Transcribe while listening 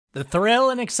The thrill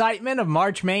and excitement of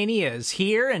March Mania is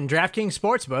here, and DraftKings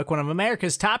Sportsbook, one of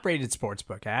America's top-rated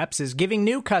sportsbook apps, is giving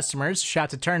new customers a shot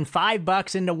to turn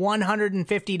 $5 into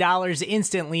 $150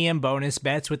 instantly in bonus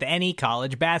bets with any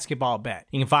college basketball bet.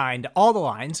 You can find all the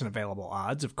lines and available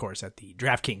odds, of course, at the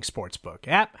DraftKings Sportsbook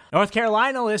app. North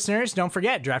Carolina listeners, don't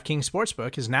forget, DraftKings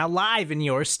Sportsbook is now live in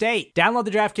your state. Download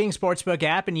the DraftKings Sportsbook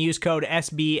app and use code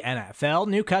SBNFL.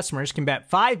 New customers can bet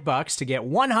 $5 to get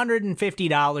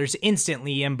 $150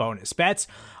 instantly in bonus bets,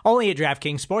 only at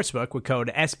DraftKings Sportsbook with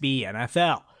code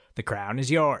SBNFL. The crown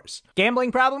is yours.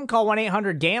 Gambling problem? Call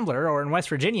 1-800-GAMBLER, or in West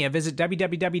Virginia, visit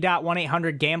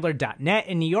www.1800gambler.net.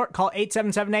 In New York, call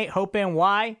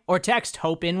 877-8-HOPE-NY or text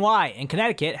HOPE-NY. In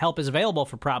Connecticut, help is available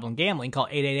for problem gambling. Call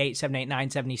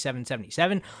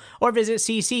 888-789-7777 or visit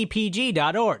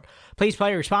ccpg.org. Please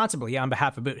play responsibly on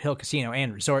behalf of Boot Hill Casino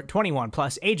and Resort. 21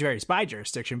 plus, age varies by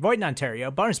jurisdiction. Void in Ontario.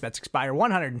 Bonus bets expire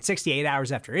 168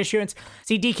 hours after issuance.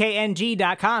 See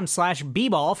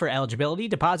dkng.com/bball for eligibility,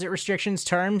 deposit restrictions,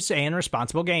 terms, and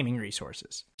responsible gaming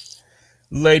resources.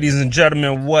 Ladies and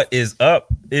gentlemen, what is up?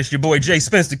 It's your boy Jay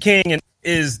Spencer King, and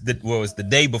it's the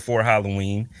day before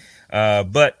Halloween,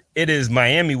 but it is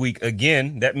Miami week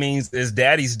again. That means it's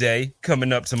Daddy's Day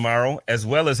coming up tomorrow, as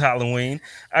well as Halloween.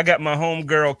 I got my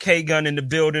homegirl K-Gun in the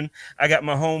building. I got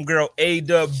my homegirl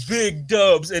A-Dub, Big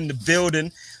Dubs in the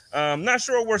building. Not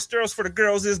sure where Sterls for the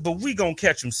girls is, but we gonna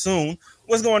catch them soon.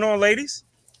 What's going on, ladies?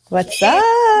 What's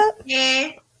up?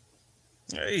 Hey.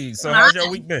 Hey, so how's your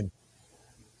week been?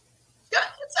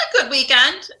 It's a good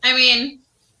weekend. I mean,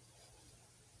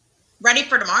 ready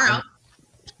for tomorrow.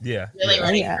 Yeah. Really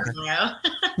ready for tomorrow.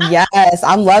 Yes,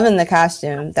 I'm loving the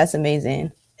costume. That's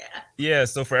amazing. Yeah,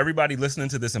 so for everybody listening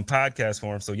to this in podcast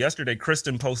form, so yesterday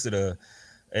Kristen posted a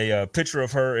picture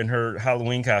of her in her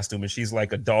Halloween costume, and she's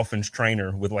like a Dolphins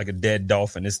trainer with like a dead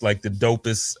dolphin. It's like the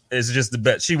dopest. It's just the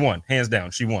best. She won, hands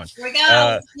down. She won. Here we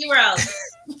go. SeaWorld.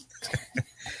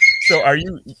 So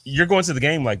you're going to the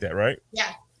game like that, right?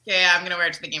 Yeah, I'm gonna wear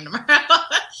it to the game tomorrow.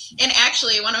 And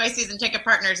actually, one of my season ticket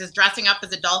partners is dressing up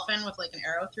as a dolphin with like an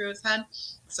arrow through his head.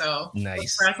 So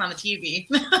nice for us on the TV.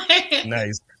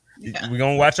 Nice. Yeah. We're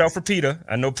gonna watch out for PETA.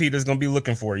 I know PETA's gonna be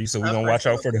looking for you, so we're gonna watch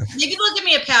out for them. You can give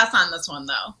me a pass on this one,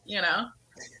 though. You know.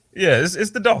 Yeah,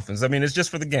 it's the Dolphins. I mean, it's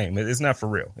just for the game. It's not for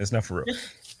real. It's not for real.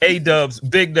 A-Dubs,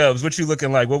 Big Dubs, what you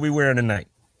looking like? What we wearing tonight?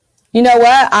 You know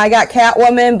what? I got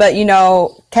Catwoman, but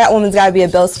Catwoman's got to be a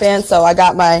Bills fan, so I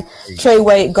got my Trey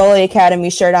Waite Goalie Academy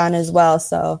shirt on as well.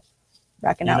 So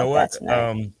rocking out with that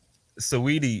tonight.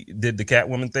 Saweetie did the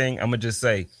Catwoman thing. I'm gonna just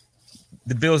say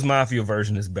the Bills Mafia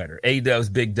version is better. A-Dubs,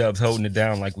 Big Dubs holding it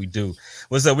down like we do.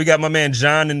 What's up? We got my man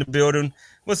John in the building.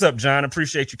 What's up, John?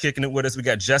 Appreciate you kicking it with us. We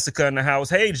got Jessica in the house.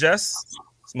 Hey, Jess.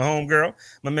 It's my homegirl.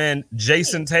 My man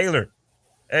Jason Taylor.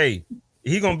 Hey.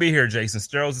 He gonna be here, Jason.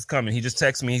 Sterls is coming. He just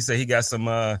texted me. He said he got some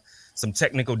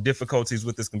technical difficulties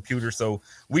with his computer, so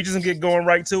we just gonna get going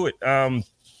right to it. I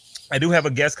do have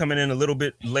a guest coming in a little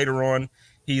bit later on.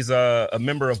 He's a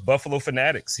member of Buffalo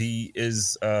Fanatics. He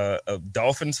is a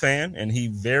Dolphins fan, and he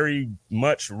very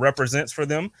much represents for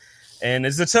them. And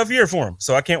it's a tough year for him,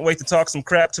 so I can't wait to talk some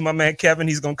crap to my man Kevin.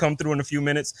 He's gonna come through in a few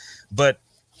minutes, but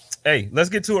hey, let's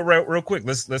get to it real quick.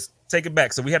 Let's take it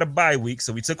back. So we had a bye week,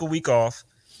 so we took a week off.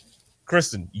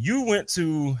 Kristen, you went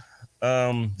to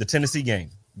the Tennessee game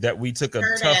that we took a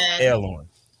tough L on.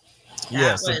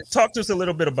 So talk to us a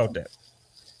little bit about that.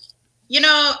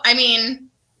 I mean,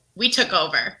 we took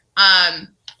over.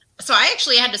 So I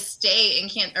actually had to stay in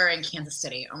Kansas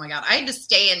City. Oh my God, I had to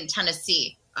stay in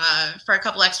Tennessee for a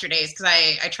couple extra days because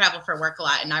I travel for work a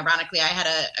lot, and ironically, I had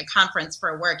a conference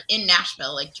for work in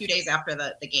Nashville like 2 days after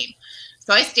the game.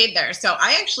 So I stayed there. So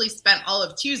I actually spent all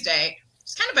of Tuesday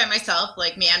just kind of by myself,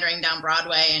 like meandering down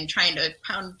Broadway and trying to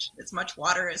pound as much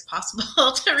water as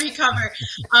possible to recover.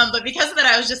 But because of that,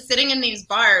 I was just sitting in these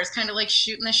bars, kind of like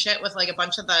shooting the shit with like a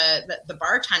bunch of the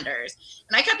bartenders.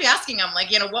 And I kept asking them,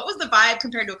 like, what was the vibe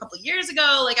compared to a couple of years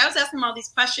ago? Like, I was asking them all these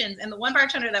questions. And the one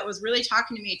bartender that was really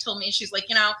talking to me told me, she's like,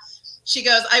 she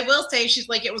goes, I will say, she's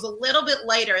like, it was a little bit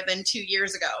lighter than 2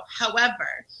 years ago.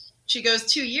 However, she goes,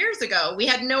 2 years ago, we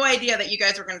had no idea that you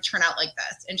guys were going to turn out like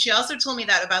this. And she also told me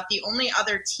that about the only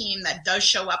other team that does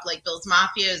show up like Bills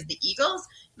Mafia is the Eagles.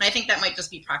 And I think that might just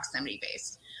be proximity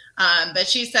based. But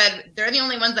she said, they're the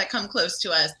only ones that come close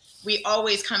to us. We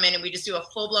always come in and we just do a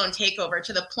full-blown takeover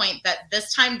to the point that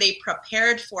this time they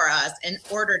prepared for us and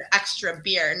ordered extra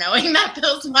beer, knowing that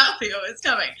Bills Mafia was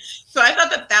coming. So I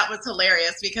thought that was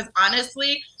hilarious because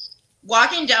honestly,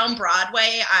 walking down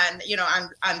Broadway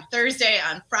on Thursday,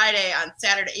 on Friday, on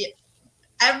Saturday,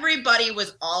 everybody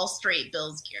was all straight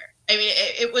Bills gear. I mean,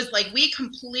 it was like we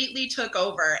completely took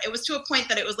over. It was to a point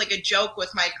that it was like a joke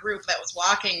with my group that was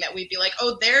walking that we'd be like,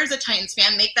 oh, there's a Titans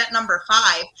fan, make that number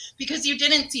 5, because you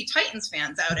didn't see Titans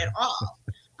fans out at all.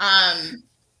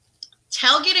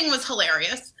 Tailgating was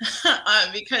hilarious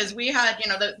because we had,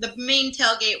 the main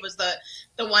tailgate was the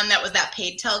one that was that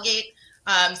paid tailgate.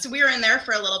 So we were in there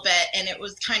for a little bit, and it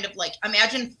was kind of like,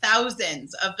 imagine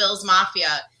thousands of Bills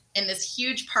Mafia in this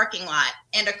huge parking lot,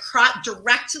 and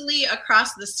directly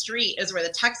across the street is where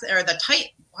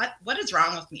what is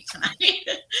wrong with me tonight?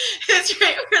 It's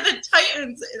right where the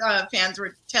Titans fans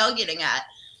were tailgating at.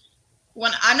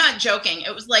 When I'm not joking,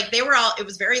 it was like it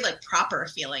was very like proper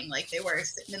feeling, like they were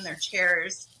sitting in their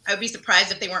chairs. I would be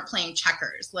surprised if they weren't playing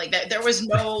checkers. Like there was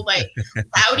no like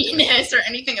rowdiness or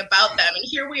anything about them. And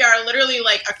here we are literally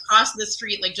like across the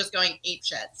street, like just going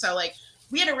apeshit. So like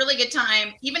we had a really good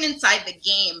time, even inside the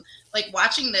game, like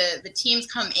watching the teams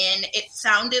come in. It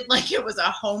sounded like it was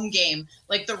a home game.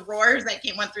 Like the roars that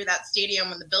went through that stadium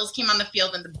when the Bills came on the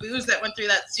field, and the boos that went through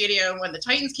that stadium when the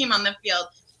Titans came on the field.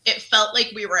 It felt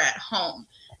like we were at home.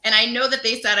 And I know that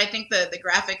they said, I think the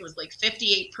graphic was like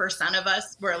 58% of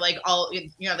us were like all,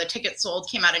 the tickets sold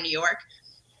came out of New York.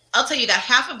 I'll tell you that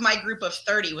half of my group of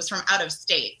 30 was from out of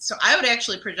state. So I would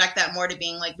actually project that more to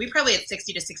being like, we probably had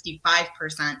 60 to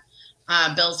 65%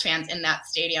 Bills fans in that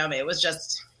stadium. It was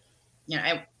just,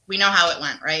 we know how it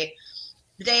went, right?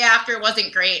 The day after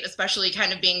wasn't great, especially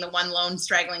kind of being the one lone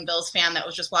straggling Bills fan that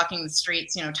was just walking the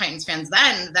streets. Titans fans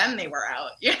then they were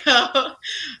out.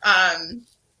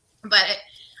 But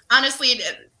honestly,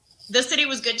 the city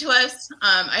was good to us.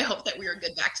 I hope that we were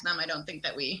good back to them. I don't think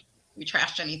that we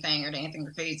trashed anything or did anything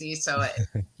crazy. So it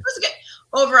was good.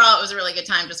 Overall, it was a really good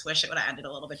time. Just wish it would have ended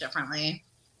a little bit differently.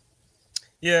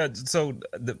 Yeah, so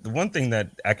the one thing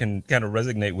that I can kind of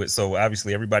resonate with, so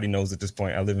obviously everybody knows at this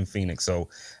point I live in Phoenix. So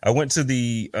I went to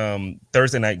the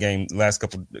Thursday night game last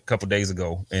couple days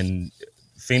ago, and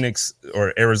Phoenix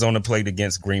or Arizona played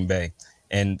against Green Bay.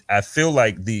 And I feel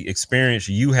like the experience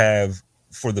you have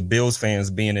for the Bills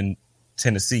fans being in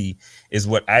Tennessee is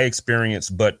what I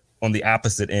experienced, but on the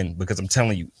opposite end, because I'm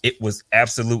telling you, it was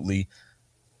absolutely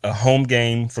a home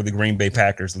game for the Green Bay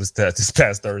Packers this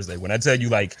past Thursday. When I tell you,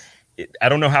 like, I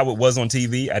don't know how it was on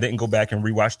TV. I didn't go back and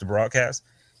rewatch the broadcast,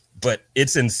 but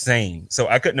it's insane. So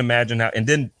I couldn't imagine how. And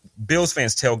then Bills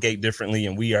fans tailgate differently,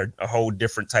 and we are a whole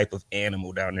different type of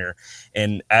animal down there.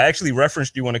 And I actually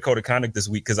referenced you on the Code of Conduct this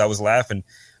week because I was laughing.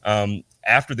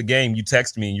 After the game, you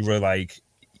texted me and you were like,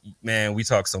 "Man, we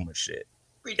talk so much shit."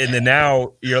 And then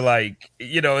now you're like,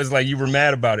 it's like you were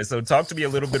mad about it. So talk to me a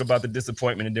little bit about the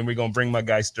disappointment, and then we're gonna bring my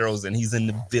guy Sterles in. He's in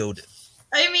the building.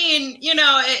 I mean,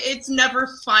 it's never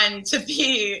fun to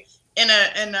be in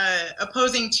a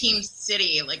opposing team's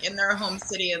city, like in their home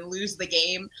city, and lose the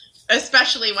game,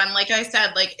 especially when, like I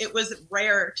said, like it was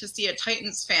rare to see a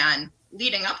Titans fan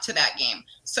leading up to that game.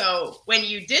 So when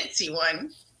you did see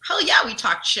one, hell yeah, we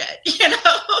talked shit,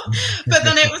 But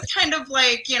then it was kind of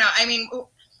like, I mean,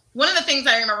 one of the things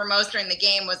I remember most during the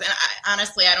game was, and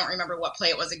honestly, I don't remember what play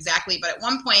it was exactly, but at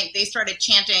one point they started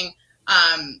chanting.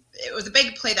 It was a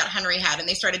big play that Henry had, and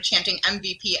they started chanting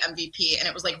MVP, MVP. And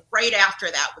it was like right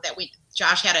after that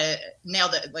Josh had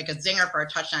nailed it like a zinger for a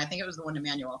touchdown. I think it was the one to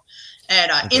Manuel. And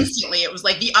instantly it was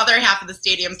like the other half of the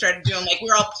stadium started doing, like, we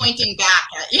were all pointing back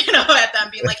at them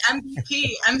being like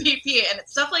MVP, MVP. And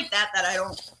it's stuff like that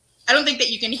I don't think that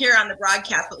you can hear on the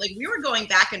broadcast, but like we were going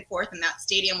back and forth in that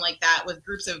stadium like that with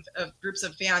groups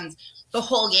of fans the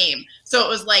whole game. So it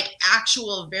was like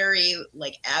actual, very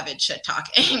like avid shit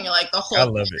talking, like the whole I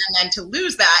love game. it. And then to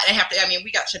lose that,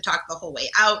 we got shit talked the whole way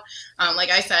out.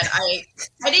 Like I said, I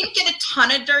didn't get a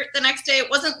ton of dirt the next day. It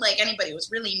wasn't like anybody was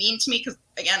really mean to me because,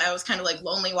 again, I was kind of like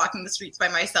lonely walking the streets by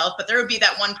myself. But there would be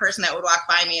that one person that would walk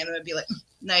by me and it would be like,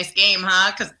 nice game,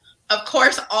 huh? Because of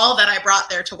course, all that I brought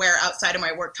there to wear outside of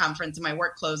my work conference and my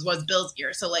work clothes was Bills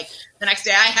gear. So like the next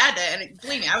day I had to, and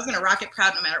believe me, I was going to rock it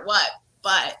proud no matter what.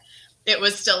 But it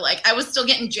was still like, I was still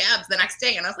getting jabs the next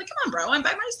day. And I was like, come on, bro, I'm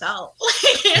by myself.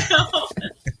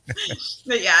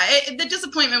 But yeah, the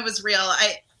disappointment was real.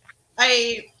 I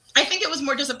think it was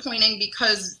more disappointing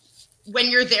because when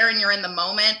you're there and you're in the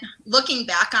moment, looking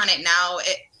back on it now,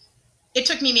 it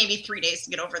took me maybe 3 days to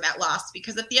get over that loss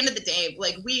because at the end of the day,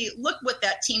 like we look what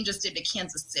that team just did to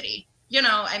Kansas City.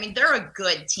 They're a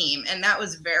good team, and that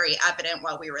was very evident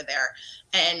while we were there.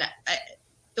 And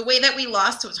the way that we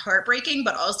lost was heartbreaking,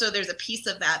 but also there's a piece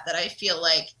of that I feel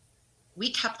like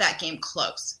we kept that game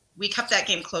close. We kept that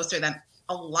game closer than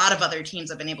a lot of other teams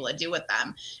have been able to do with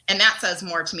them. And that says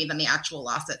more to me than the actual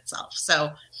loss itself. So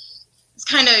it's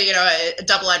kind of, a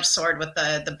double-edged sword with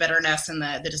the bitterness and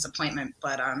the disappointment,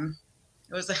 but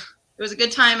it was a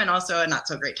good time and also a not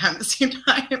so great time at the same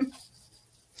time.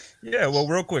 Yeah, well,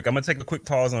 real quick, I'm gonna take a quick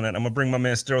pause on that. I'm gonna bring my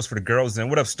man Steros for the girls in.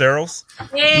 What up, Steros?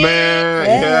 Hey. Man,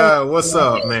 yeah, what's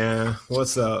up, man?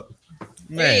 What's up?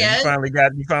 Man, hey,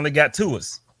 you finally got to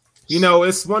us. You know,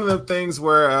 it's one of the things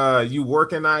where you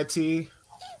work in IT,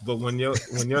 but when your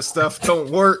stuff don't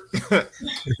work,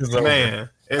 man,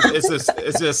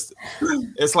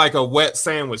 it's like a wet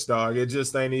sandwich, dog. It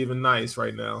just ain't even nice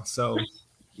right now. So,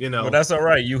 you know, well, that's all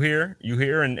right. You here,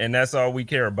 and that's all we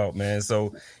care about, man.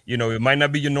 So, you know, it might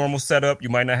not be your normal setup. You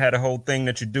might not have the whole thing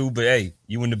that you do, but hey,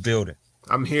 you in the building.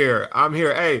 I'm here.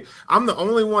 Hey, I'm the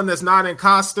only one that's not in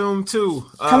costume too.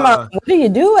 Come on, what are you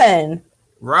doing?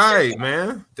 Right,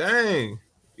 man. Dang.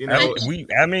 You know,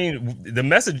 the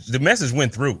message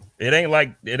went through. It ain't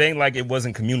like it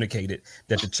wasn't communicated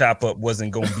that the chop up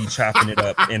wasn't going to be chopping it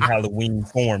up in Halloween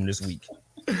form this week.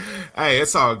 Hey,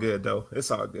 it's all good though.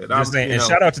 It's all good. Just saying, and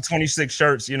shout out to 26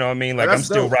 Shirts. You know what I mean? Like, I'm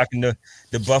still rocking the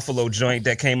Buffalo joint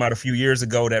that came out a few years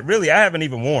ago that really I haven't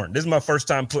even worn. This is my first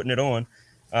time putting it on.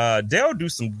 They'll do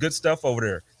some good stuff over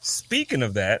there. Speaking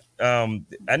of that,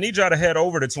 I need y'all to head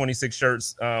over to 26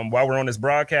 Shirts while we're on this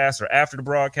broadcast or after the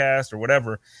broadcast or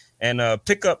whatever, and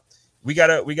pick up. We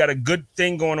got a good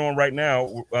thing going on right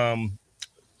now.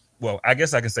 Well, I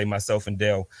guess I can say myself and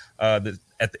Dale.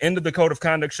 At the end of the Code of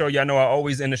Conduct show, y'all know I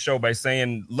always end the show by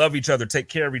saying love each other, take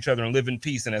care of each other, and live in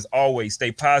peace. And as always,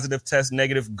 stay positive, test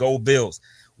negative, go Bills.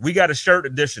 We got a shirt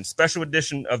edition, special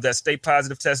edition of that Stay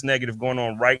Positive, Test Negative going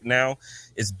on right now.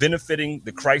 It's benefiting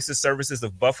the crisis services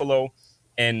of Buffalo.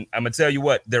 And I'm going to tell you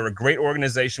what, they're a great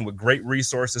organization with great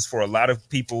resources for a lot of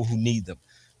people who need them.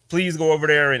 Please go over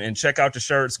there and check out the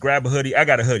shirts, grab a hoodie. I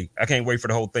got a hoodie. I can't wait for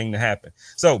the whole thing to happen.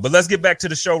 So, but let's get back to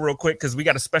the show real quick because we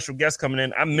got a special guest coming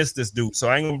in. I missed this dude, so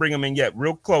I ain't going to bring him in yet.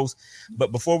 Real close.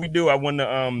 But before we do, I want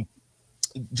to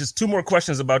just two more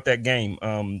questions about that game.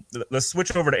 Let's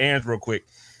switch over to Aaron's real quick.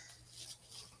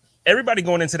 Everybody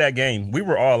going into that game, we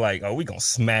were all like, oh, we going to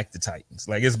smack the Titans.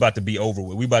 Like, it's about to be over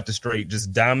with. We about to straight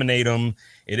just dominate them.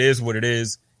 It is what it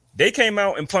is. They came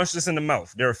out and punched us in the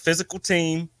mouth. They're a physical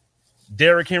team.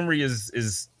 Derrick Henry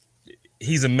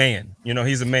he's a man. You know,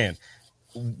 he's a man.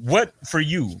 What do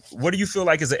you feel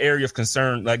like is an area of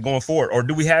concern, like going forward? Or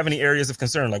do we have any areas of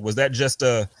concern? Like, was it just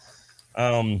a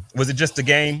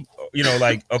game? You know,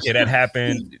 like, okay, that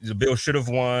happened. The Bills should have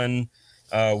won.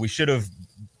 We should have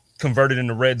converted in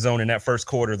the red zone in that first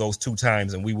quarter those two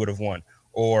times and we would have won,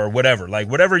 or whatever, like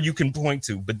whatever you can point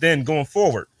to. But then going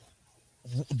forward,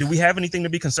 do we have anything to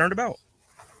be concerned about?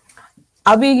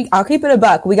 I'll keep it a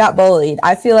buck. We got bullied.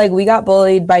 I feel like we got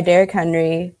bullied by Derrick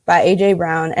Henry, by AJ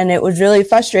Brown, and it was really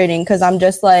frustrating because I'm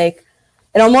just like,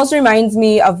 it almost reminds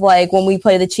me of like when we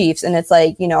play the Chiefs and it's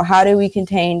like, you know, how do we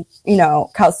contain, you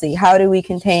know, Kelsey? How do we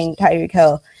contain Tyreek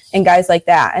Hill and guys like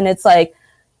that? And it's like,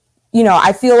 you know,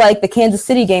 I feel like the Kansas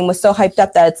City game was so hyped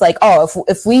up that it's like, oh,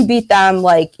 if we beat them,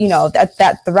 like, you know, that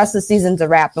the rest of the season's a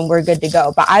wrap and we're good to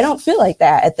go. But I don't feel like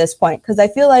that at this point because I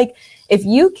feel like if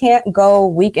you can't go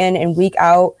week in and week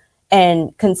out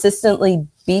and consistently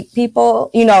beat people,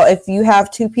 you know, if you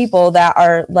have two people that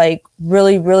are like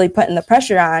really, really putting the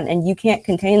pressure on and you can't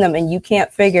contain them and you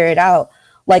can't figure it out,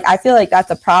 like, I feel like that's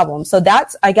a problem. So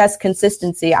that's, I guess,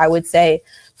 consistency, I would say,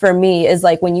 for me, is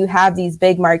like when you have these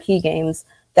big marquee games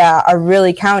that are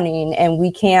really counting and we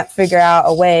can't figure out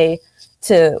a way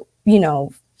to, you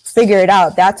know, figure it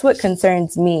out. That's what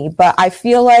concerns me. But I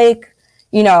feel like,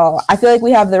 you know,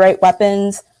 we have the right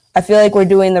weapons. I feel like we're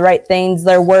doing the right things.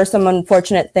 There were some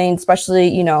unfortunate things, especially,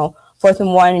 you know, 4th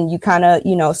and 1, and you kind of,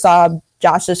 you know, saw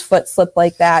Josh's foot slip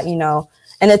like that, you know,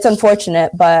 and it's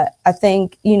unfortunate, but I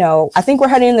think we're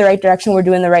heading in the right direction. We're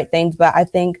doing the right things, but I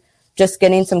think just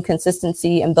getting some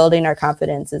consistency and building our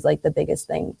confidence is like the biggest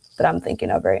thing that I'm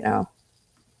thinking of right now.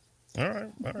 All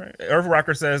right. Earth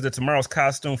Rocker says that tomorrow's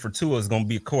costume for Tua is going to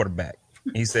be a quarterback.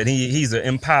 He said he's an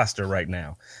imposter right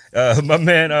now. My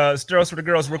man, Steros for the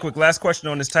girls, real quick. Last question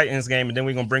on this Titans game, and then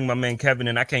we're going to bring my man Kevin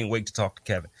in. I can't wait to talk to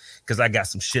Kevin because I got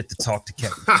some shit to talk to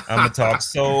Kevin. I'm going to talk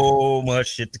so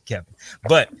much shit to Kevin.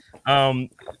 But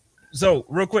so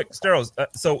real quick, Steros,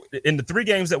 so in the 3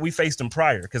 games that we faced him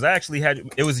prior, because I actually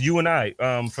it was you and I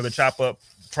for the chop up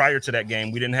prior to that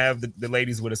game. We didn't have the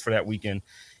ladies with us for that weekend.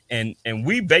 And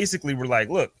we basically were like,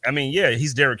 look, I mean, yeah,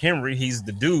 he's Derrick Henry. He's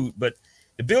the dude, but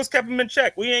the Bills kept him in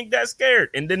check. We ain't that scared.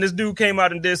 And then this dude came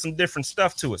out and did some different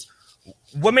stuff to us.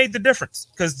 What made the difference?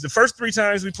 Because the first 3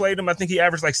 times we played him, I think he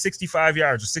averaged like 65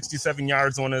 yards or 67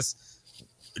 yards on us.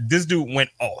 This dude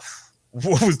went off.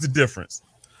 What was the difference?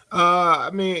 I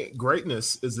mean,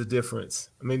 greatness is the difference.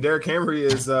 I mean, Derrick Henry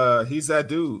is he's that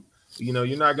dude.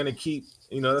 You're not going to keep,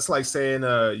 that's like saying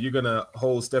you're going to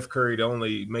hold Steph Curry to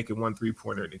only making 1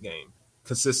 3-pointer in the game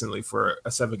consistently for a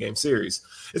 7-game series.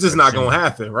 It's just not going to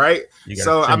happen, right?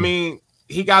 So, I mean,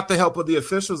 he got the help of the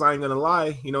officials. I ain't going to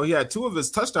lie. He had 2 of his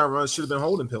touchdown runs should have been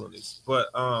holding penalties, but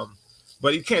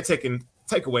you can't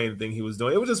take away anything he was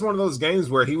doing. It was just one of those games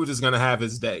where he was just going to have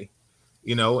his day,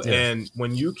 and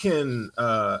when you can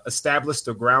establish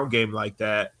the ground game like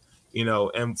that,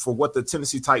 and for what the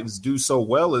Tennessee Titans do so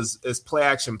well is play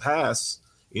action pass.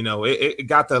 It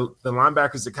got the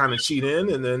linebackers to kind of cheat in,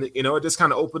 and then it just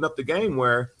kind of opened up the game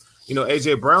where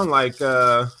AJ Brown, like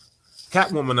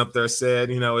Catwoman up there said,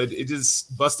 it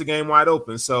just bust the game wide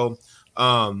open. So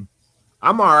I'm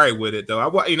all right with it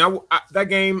though. That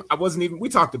game I wasn't even. We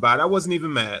talked about it. I wasn't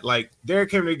even mad. Like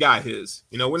Derrick Henry got his.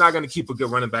 We're not going to keep a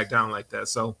good running back down like that.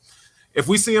 So if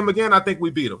we see him again, I think we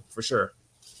beat him for sure.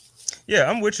 Yeah,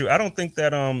 I'm with you. I don't think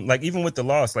that like even with the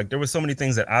loss, like there were so many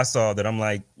things that I saw that I'm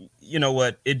like, you know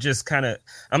what? It just kind of.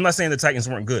 I'm not saying the Titans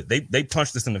weren't good. They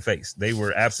punched us in the face. They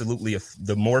were absolutely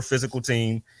the more physical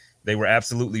team. They were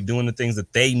absolutely doing the things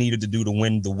that they needed to do to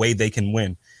win the way they can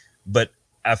win. But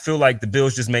I feel like the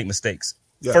Bills just make mistakes.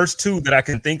 Yeah. First 2 that I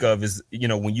can think of is,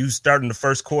 when you start in the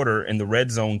first quarter in the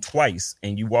red zone twice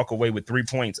and you walk away with 3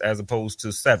 points as opposed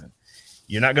to 7.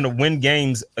 You're not going to win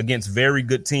games against very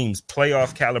good teams,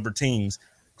 playoff caliber teams,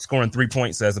 scoring 3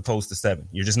 points as opposed to 7.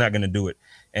 You're just not going to do it.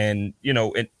 And,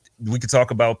 we could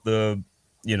talk about the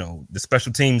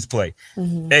special teams play.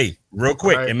 Mm-hmm. Hey, real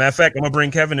quick. Right. As a matter of fact, I'm going to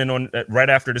bring Kevin in on right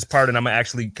after this part, and I'm going to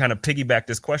actually kind of piggyback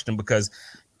this question because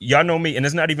y'all know me, and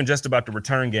it's not even just about the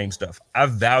return game stuff. I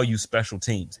value special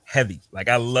teams heavy. Like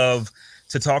I love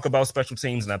to talk about special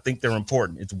teams, and I think they're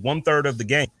important. It's 1/3 of the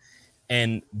game.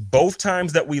 And both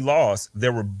times that we lost,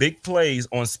 there were big plays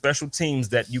on special teams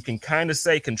that you can kind of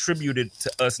say contributed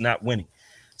to us not winning.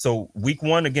 So week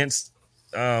 1 against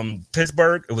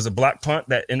Pittsburgh, it was a block punt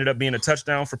that ended up being a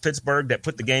touchdown for Pittsburgh that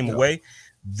put the game away.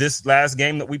 This last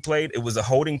game that we played, it was a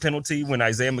holding penalty when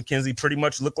Isaiah McKenzie pretty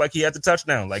much looked like he had the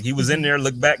touchdown. Like he was in there,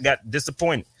 looked back, got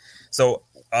disappointed. So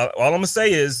all I'm going to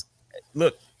say is,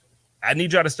 look, I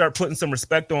need y'all to start putting some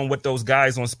respect on what those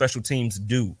guys on special teams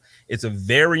do. It's a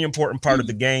very important part of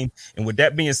the game. And with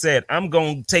that being said, I'm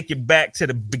going to take you back to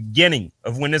the beginning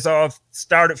of when this all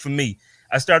started for me.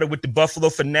 I started with the Buffalo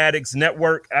Fanatics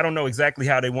Network. I don't know exactly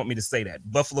how they want me to say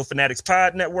that. Buffalo Fanatics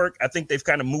Pod Network. I think they've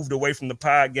kind of moved away from the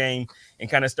pod game and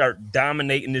kind of start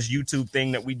dominating this YouTube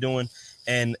thing that we're doing.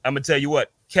 And I'm going to tell you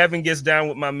what, Kevin gets down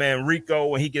with my man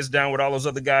Rico, and he gets down with all those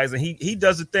other guys, and he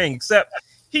does the thing, except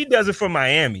he does it for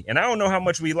Miami. And I don't know how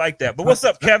much we like that. But what's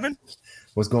up, Kevin?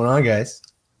 What's going on, guys?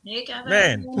 Hey, Kevin.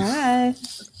 Man. Hi.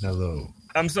 Hello.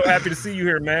 I'm so happy to see you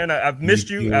here, man. I've missed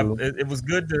you. It was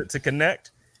good to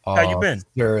connect. How you been?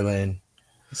 Sterling.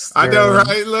 I know,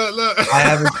 right? Look. I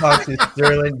haven't talked to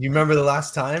Sterling. You remember the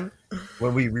last time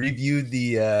when we reviewed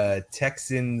the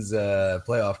Texans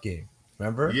playoff game?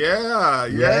 Remember? Yeah.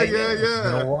 It's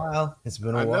been a while.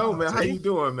 I know, man. How you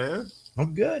doing, man?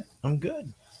 I'm good.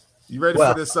 You ready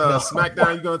for this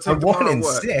SmackDown you're going to take tomorrow? I'm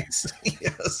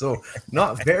 1-6, so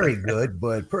not very good,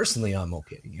 but personally I'm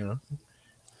okay,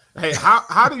 Hey,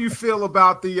 how do you feel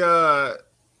about the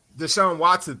Deshaun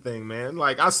Watson thing, man?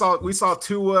 Like we saw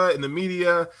Tua in the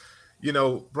media,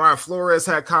 Brian Flores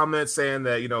had comments saying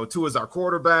that, Tua's our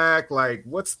quarterback. Like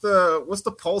what's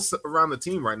the pulse around the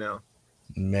team right now?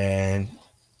 Man,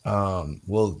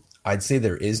 well, I'd say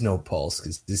there is no pulse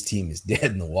because this team is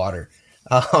dead in the water.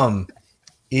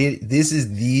 This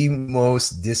is the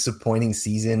most disappointing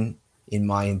season in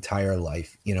my entire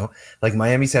life. Like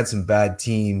Miami's had some bad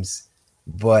teams,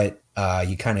 but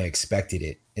you kind of expected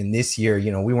it. And this year,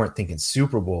 we weren't thinking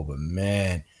Super Bowl, but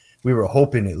man, we were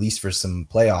hoping at least for some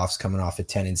playoffs coming off at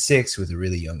 10-6 with a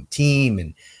really young team,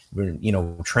 and we're,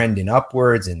 trending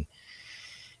upwards, and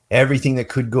everything that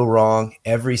could go wrong,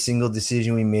 every single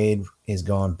decision we made has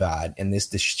gone bad. And this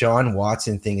Deshaun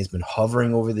Watson thing has been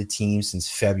hovering over the team since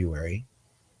February.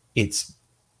 It's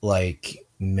like,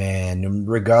 man,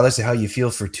 regardless of how you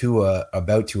feel for Tua,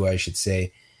 I should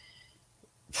say,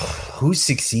 who's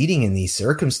succeeding in these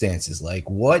circumstances? Like,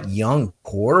 what young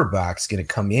quarterback's going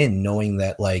to come in knowing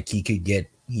that like he could get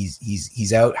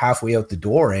he's out halfway out the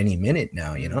door any minute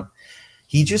now?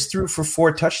 He just threw for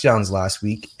 4 touchdowns last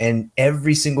week, and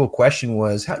every single question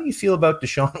was, how do you feel about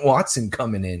Deshaun Watson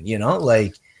coming in?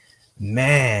 Like,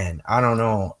 man, I don't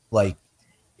know. Like,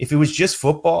 if it was just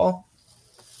football,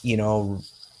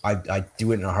 I'd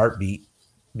do it in a heartbeat,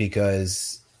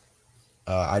 because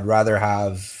I'd rather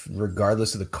have,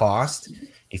 regardless of the cost,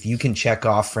 if you can check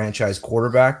off franchise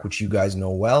quarterback, which you guys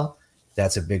know well,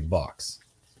 that's a big box.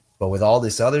 But with all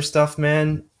this other stuff,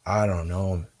 man, I don't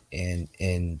know. and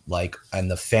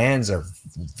the fans are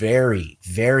very,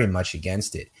 very much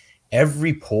against it.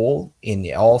 Every poll in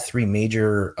all three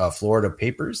major Florida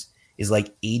papers is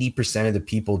like 80% of the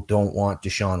people don't want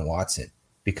Deshaun Watson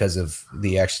because of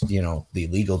the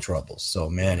legal troubles. So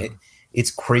man,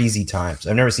 it's crazy times.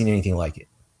 I've never seen anything like it.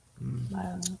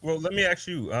 Wow. Well, let me ask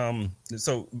you,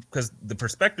 so because the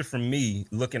perspective from me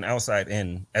looking outside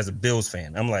in as a Bills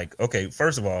fan, I'm like, okay,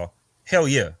 first of all, hell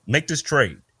yeah, make this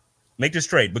trade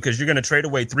because you're going to trade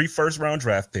away 3 first-round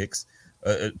draft picks,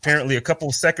 apparently a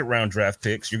couple second-round draft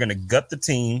picks. You're going to gut the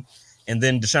team, and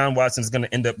then Deshaun Watson is going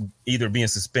to end up either being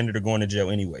suspended or going to jail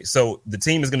anyway. So the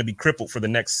team is going to be crippled for the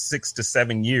next 6 to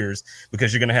 7 years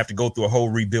because you're going to have to go through a whole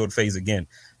rebuild phase again.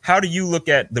 How do you look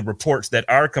at the reports that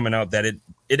are coming out that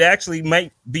it actually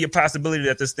might be a possibility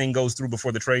that this thing goes through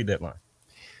before the trade deadline?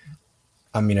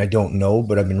 I mean, I don't know,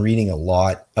 but I've been reading a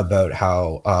lot about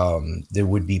how there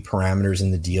would be parameters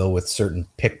in the deal with certain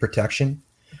pick protection.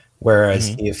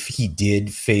 Whereas if he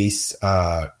did face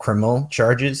criminal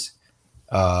charges,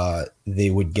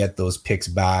 they would get those picks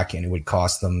back and it would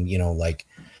cost them, like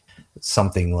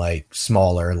something like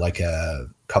smaller, like a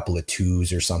couple of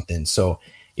 2s or something. So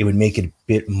it would make it a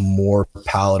bit more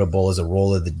palatable as a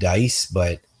roll of the dice.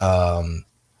 But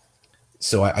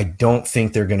so I don't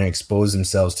think they're going to expose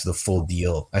themselves to the full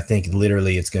deal. I think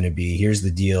literally it's going to be, here's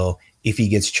the deal. If he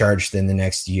gets charged in the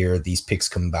next year, these picks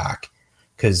come back.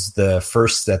 Because the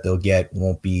first that they'll get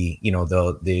won't be,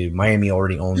 the Miami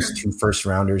already owns 2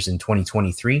 first-rounders in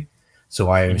 2023. So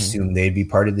I assume they'd be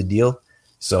part of the deal.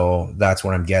 So that's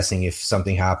what I'm guessing. If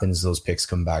something happens, those picks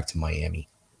come back to Miami.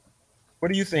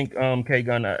 What do you think,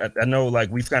 K-Gun? I know,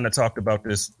 we've kind of talked about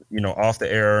this, off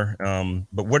the air.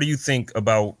 But what do you think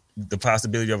about the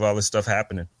possibility of all this stuff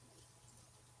happening?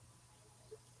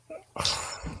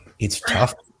 It's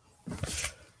tough.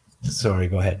 Sorry,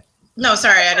 go ahead. No,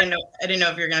 sorry, I didn't know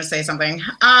if you were going to say something.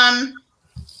 I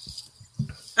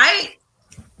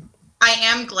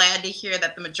am glad to hear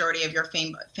that the majority of your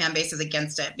fan base is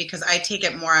against it, because I take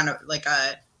it more on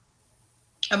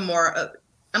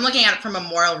I'm looking at it from a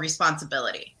moral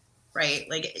responsibility, right?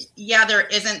 Yeah, there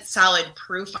isn't solid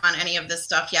proof on any of this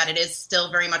stuff yet. It is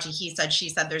still very much a he said, she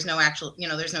said. There's no actual,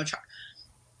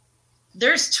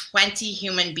 there's 20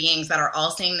 human beings that are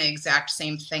all saying the exact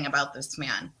same thing about this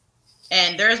man.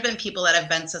 And there has been people that have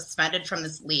been suspended from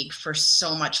this league for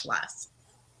so much less.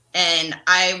 And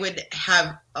I would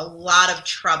have a lot of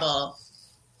trouble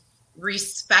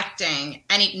respecting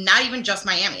not even just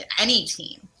Miami, any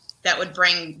team that would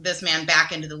bring this man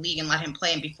back into the league and let him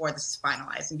play and before this is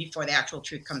finalized and before the actual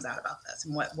truth comes out about this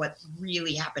and what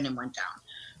really happened and went down.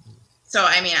 So,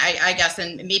 I mean, I guess,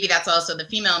 and maybe that's also the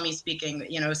female in me speaking,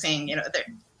 saying,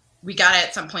 we got to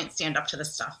at some point stand up to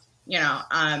this stuff,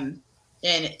 and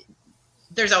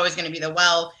there's always going to be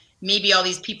maybe all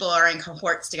these people are in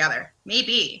cohorts together.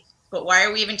 Maybe. But why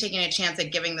are we even taking a chance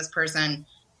at giving this person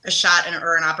a shot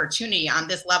or an opportunity on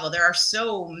this level? There are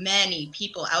so many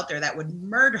people out there that would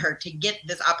murder to get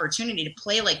this opportunity to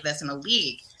play like this in a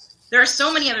league. There are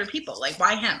so many other people.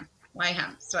 Why him? Why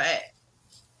him? So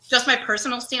just my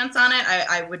personal stance on it,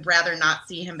 I would rather not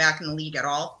see him back in the league at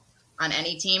all on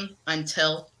any team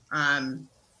until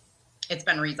it's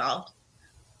been resolved.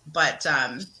 But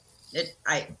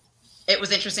it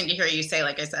was interesting to hear you say,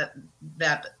 like I said,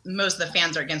 that most of the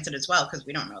fans are against it as well, because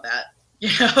we don't know that.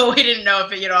 We didn't know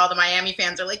if all the Miami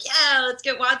fans are like, yeah, let's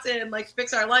get Watson,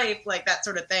 fix our life, that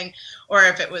sort of thing, or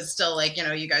if it was still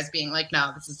you guys being like,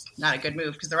 no, this is not a good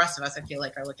move, because the rest of us, I feel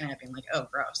like, are looking at it being like, oh,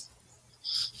 gross.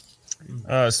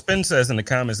 Spin says in the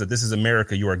comments that this is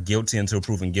America. You are guilty until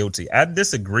proven guilty. I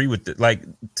disagree with it.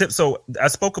 So I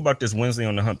spoke about this Wednesday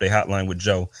on the Hump Day Hotline with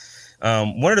Joe.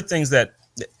 One of the things that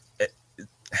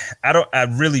I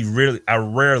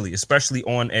rarely, especially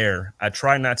on air, I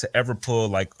try not to ever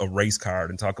pull a race card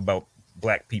and talk about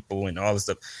black people and all this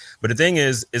stuff. But the thing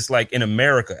is, it's in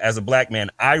America, as a black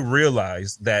man, I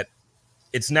realize that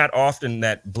it's not often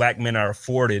that black men are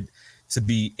afforded to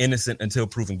be innocent until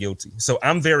proven guilty. So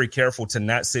I'm very careful to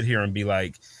not sit here and be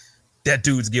like, that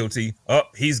dude's guilty. Oh,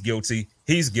 he's guilty.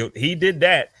 He's guilty. He did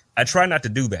that. I try not to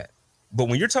do that. But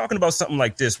when you're talking about something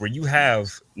like this, where you have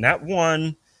not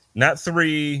 1, not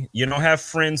 3, you don't have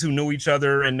friends who knew each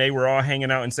other and they were all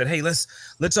hanging out and said, hey,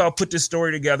 let's all put this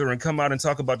story together and come out and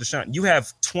talk about Deshaun. You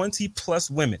have 20 plus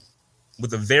women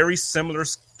with a very similar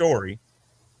story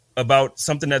about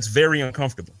something that's very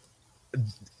uncomfortable.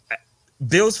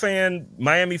 Bills fan,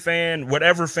 Miami fan,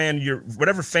 whatever fan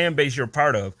base you're a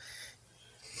part of.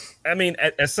 I mean,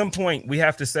 at some point we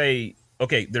have to say,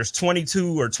 okay, there's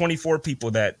 22 or 24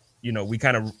 people that, we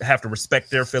kind of have to respect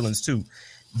their feelings too.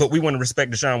 But we want to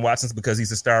respect Deshaun Watson because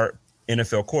he's a star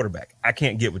NFL quarterback. I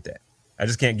can't get with that. I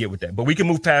just can't get with that. But we can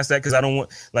move past that because I don't want,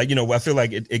 like, you know, I feel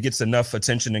like it gets enough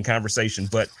attention and conversation.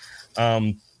 But,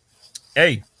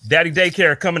 hey, Daddy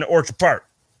Daycare coming to Orchard Park.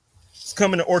 It's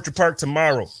coming to Orchard Park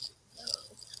tomorrow.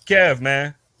 Kev,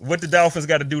 man, what the Dolphins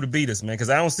got to do to beat us, man? Because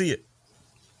I don't see it.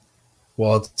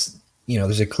 Well, it's, you know,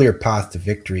 there's a clear path to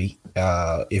victory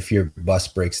if your bus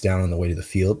breaks down on the way to the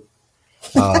field.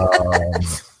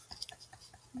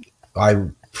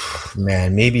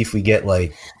 Maybe if we get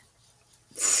like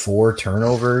 4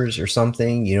 turnovers or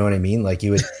something, you know what I mean? Like it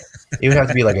would have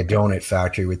to be like a donut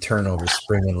factory with turnovers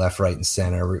springing left, right, and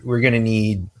center. We're going to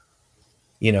need,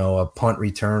 you know, a punt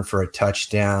return for a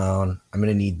touchdown. I'm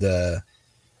going to need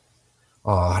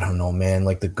I don't know, man,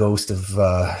 like the ghost of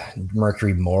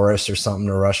Mercury Morris or something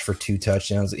to rush for 2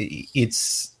 touchdowns.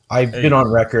 I've been on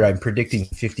record. I'm predicting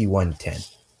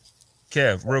 51-10.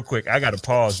 Kev, real quick, I got to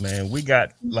pause, man. We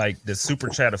got like the super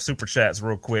chat of super chats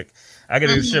real quick. I got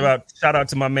to shout out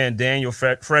to my man, Daniel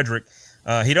Frederick.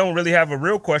 He don't really have a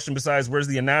real question besides where's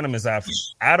the anonymous option.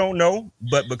 I don't know,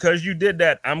 but because you did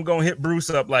that, I'm going to hit Bruce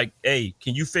up like, hey,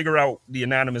 can you figure out the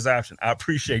anonymous option? I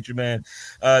appreciate you, man.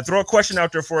 Throw a question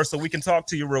out there for us so we can talk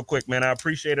to you real quick, man. I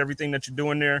appreciate everything that you're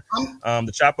doing there.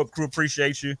 The Chop Up crew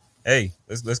appreciates you. Hey,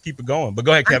 let's keep it going. But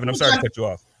go ahead, Kevin. I'm sorry to cut you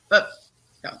off.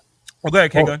 Go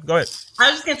ahead, Kegan. Go ahead. I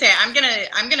was just gonna say I'm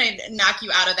gonna knock you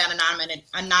out of that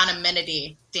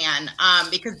anonymity, Dan,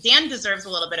 because Dan deserves a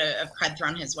little bit of cred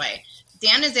thrown his way.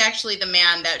 Dan is actually the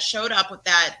man that showed up with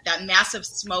that massive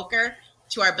smoker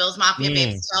to our Bills Mafia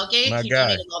Babes tailgate. He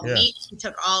donated all the meat. He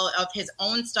took all of his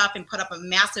own stuff and put up a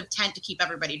massive tent to keep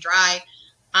everybody dry.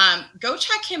 Go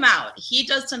check him out. He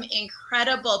does some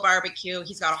incredible barbecue.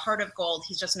 He's got a heart of gold.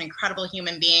 He's just an incredible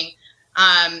human being.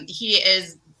 He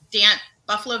is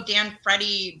Buffalo Dan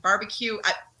Freddy Barbecue.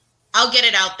 I'll get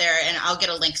it out there and I'll get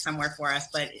a link somewhere for us.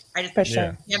 But I just he's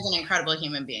an incredible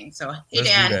human being. So hey,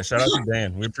 Dan, do that. Shout out to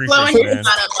Dan. We appreciate it,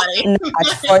 man.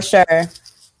 For sure.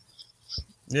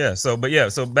 Yeah. So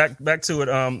back to it.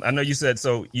 I know you said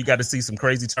so. You got to see some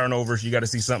crazy turnovers. You got to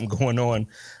see something going on.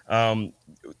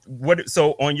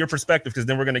 So on your perspective, because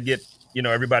then we're gonna get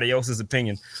everybody else's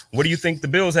opinion. What do you think the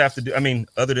Bills have to do? I mean,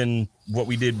 other than what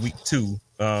we did week 2,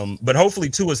 but hopefully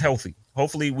Tua is healthy.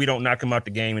 Hopefully we don't knock him out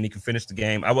the game and he can finish the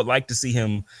game. I would like to see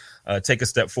him take a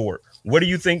step forward. What do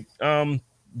you think? The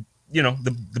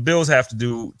Bills have to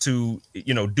do to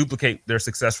duplicate their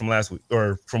success from last week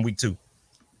or from week 2.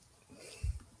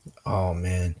 Oh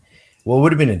man. Well, it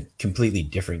would have been a completely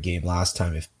different game last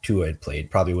time if Tua had played.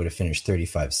 Probably would have finished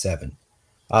 35-7.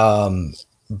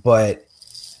 But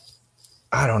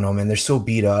I don't know, man. They're so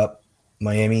beat up.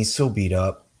 Miami's so beat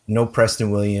up. No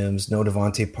Preston Williams, no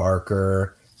Devontae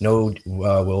Parker, no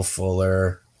Will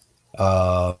Fuller.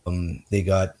 They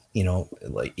got,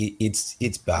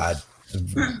 it's bad.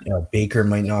 Baker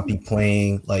might not be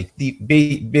playing. Like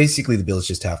basically the Bills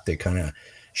just have to kind of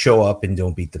show up and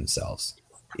don't beat themselves.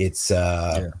 It's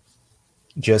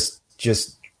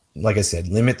just like I said,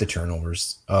 limit the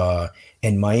turnovers.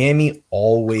 And Miami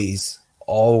always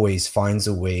finds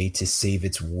a way to save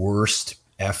its worst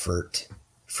effort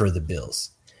for the Bills.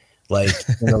 Like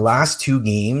in the last 2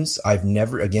 games, I've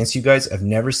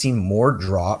never seen more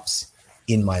drops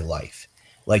in my life.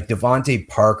 Like Devontae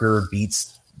Parker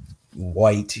beats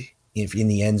White in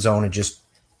the end zone and just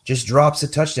drops a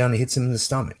touchdown and hits him in the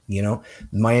stomach.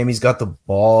 Miami's got the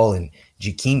ball and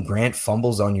Jakeem Grant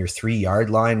fumbles on your 3-yard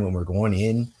line when we're going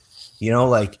in.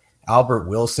 Like Albert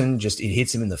Wilson it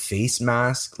hits him in the face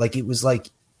mask. It was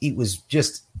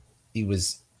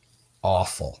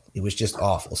awful. It was just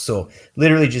awful. So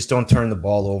literally just don't turn the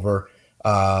ball over,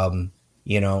 and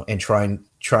try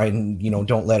and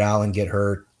don't let Allen get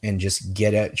hurt and just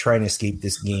try and escape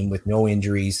this game with no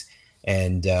injuries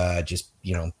and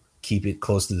keep it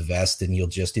close to the vest, and you'll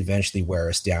just eventually wear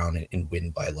us down and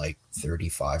win by like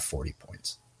 35, 40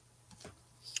 points.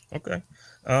 Okay.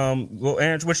 Well,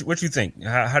 Ange, what you think?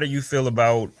 How do you feel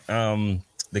about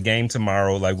the game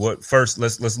tomorrow? Like,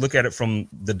 let's look at it from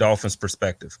the Dolphins'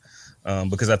 perspective,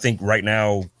 because I think right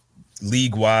now,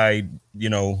 league wide,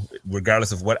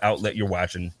 regardless of what outlet you're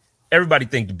watching, everybody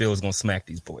think the Bills gonna smack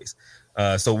these boys.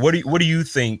 So what do you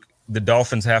think the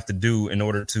Dolphins have to do in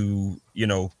order to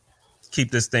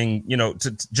keep this thing,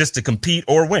 to compete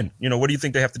or win? What do you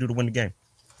think they have to do to win the game?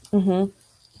 Mm-hmm.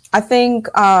 I think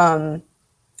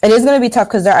it is going to be tough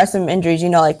because there are some injuries,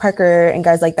 like Parker and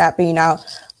guys like that being out.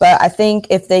 But I think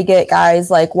if they get guys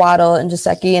like Waddle and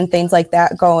Gesicki and things like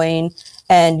that going,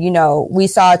 and, we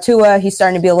saw Tua, he's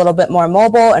starting to be a little bit more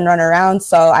mobile and run around.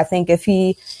 So I think if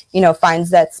he,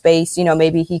 finds that space,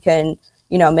 maybe he can,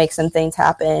 make some things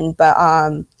happen. But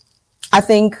I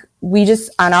think we just,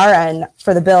 on our end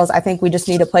for the Bills, I think we just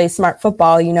need to play smart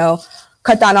football, you know,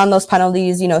 cut down on those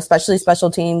penalties, you know, especially special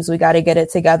teams. We got to get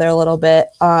it together a little bit.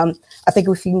 I think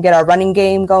if we can get our running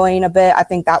game going a bit, I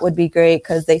think that would be great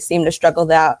because they seem to struggle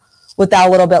with that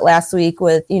a little bit last week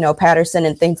with, you know, Patterson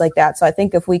and things like that. So I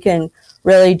think if we can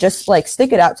really just like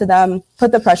stick it out to them,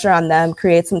 put the pressure on them,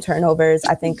 create some turnovers,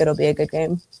 I think it'll be a good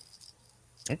game.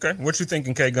 Okay. What you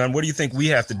thinking, K-Gun? What do you think we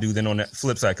have to do then on that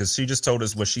flip side? Because she just told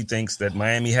us what she thinks that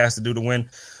Miami has to do to win.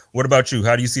 What about you?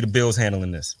 How do you see the Bills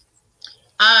handling this?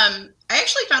 I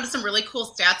actually found some really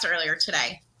cool stats earlier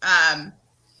today.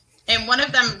 And one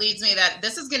of them leads me that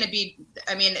this is going to be,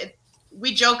 I mean,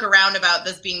 we joke around about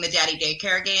this being the daddy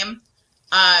daycare game.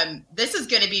 This is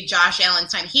going to be Josh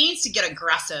Allen's time. He needs to get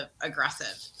aggressive,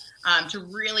 to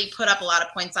really put up a lot of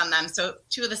points on them. So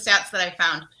 2 of the stats that I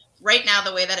found. Right now,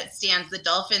 the way that it stands, the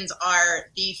Dolphins are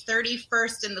the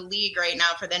 31st in the league right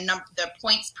now for the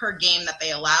points per game that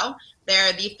they allow.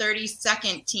 They're the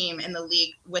 32nd team in the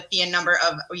league with the number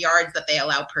of yards that they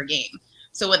allow per game.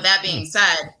 So with that being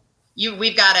said,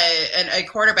 we've got a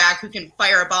quarterback who can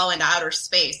fire a ball into outer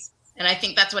space. And I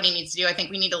think that's what he needs to do. I think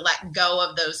we need to let go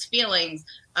of those feelings,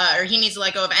 or he needs to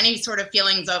let go of any sort of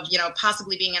feelings of, you know,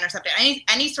 possibly being intercepted.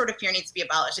 Any sort of fear needs to be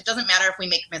abolished. It doesn't matter if we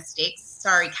make mistakes.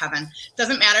 Sorry, Kevin. It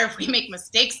doesn't matter if we make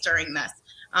mistakes during this,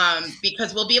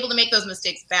 because we'll be able to make those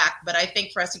mistakes back. But I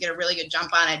think for us to get a really good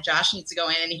jump on it, Josh needs to go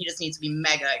in and he just needs to be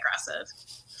mega aggressive.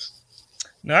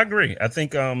 No, I agree. I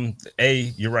think,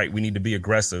 you're right. We need to be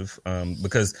aggressive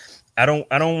because I don't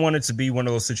want it to be one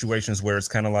of those situations where it's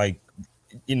kind of like,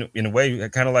 you know, in a way,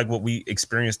 kind of like what we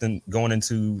experienced in going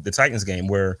into the Titans game,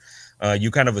 where you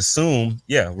kind of assume,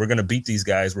 we're going to beat these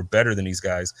guys. We're better than these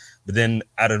guys. But then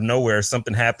out of nowhere,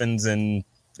 something happens and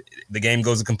the game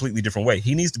goes a completely different way.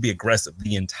 He needs to be aggressive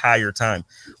the entire time.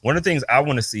 One of the things I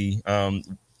want to see,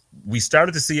 we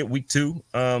started to see it week 2,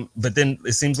 but then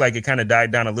it seems like it kind of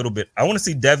died down a little bit. I want to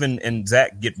see Devin and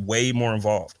Zach get way more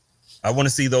involved. I want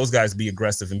to see those guys be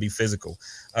aggressive and be physical.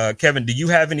 Kevin, do you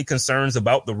have any concerns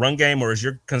about the run game, or is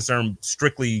your concern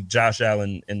strictly Josh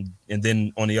Allen and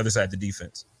then on the other side, the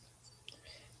defense?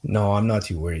 No, I'm not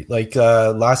too worried. Like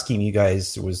last game, you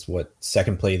guys was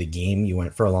second play of the game. You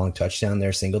went for a long touchdown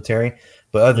there, Singletary.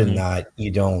 But other than that,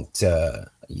 you don't.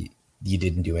 You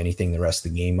didn't do anything the rest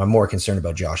of the game. I'm more concerned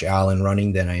about Josh Allen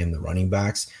running than I am the running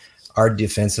backs. Our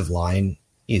defensive line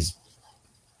is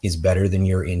better than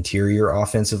your interior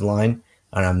offensive line,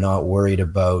 and I'm not worried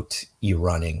about you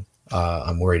running.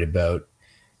 I'm worried about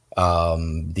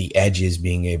the edges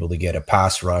being able to get a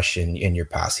pass rush in your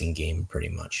passing game pretty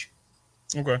much.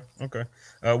 Okay.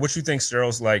 What you think,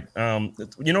 Sterl's like?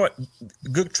 You know what?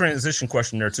 Good transition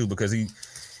question there too, because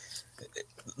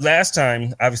last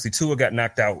time obviously Tua got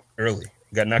knocked out early,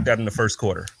 got knocked out in the first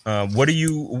quarter. What is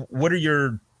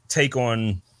your take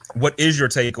on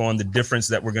the difference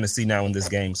that we're going to see now in this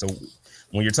game? So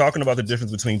when you're talking about the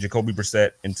difference between Jacoby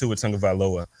Brissett and Tua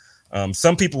Tagovailoa,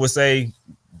 some people would say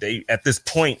at this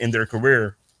point in their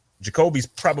career, Jacoby's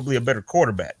probably a better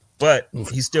quarterback, but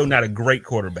he's still not a great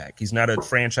quarterback. He's not a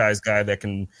franchise guy that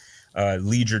can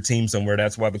lead your team somewhere.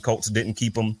 That's why the Colts didn't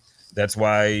keep him. That's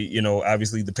why, you know,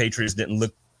 obviously the Patriots didn't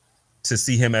look to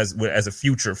see him as a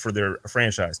future for their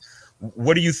franchise.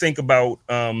 What do you think about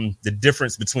the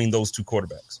difference between those two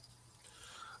quarterbacks?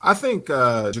 I think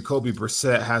Jacoby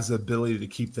Brissett has the ability to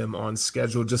keep them on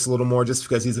schedule just a little more, just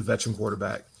because he's a veteran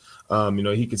quarterback. You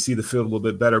know, he can see the field a little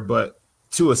bit better, but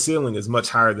Tua's ceiling is much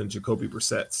higher than Jacoby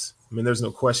Brissett's. I mean, there's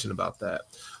no question about that.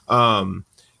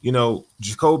 You know,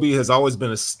 Jacoby has always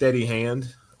been a steady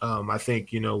hand. I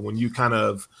think, you know, when you kind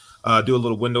of do a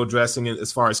little window dressing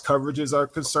as far as coverages are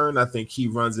concerned, I think he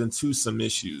runs into some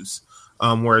issues.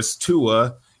 Whereas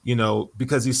Tua, you know,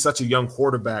 because he's such a young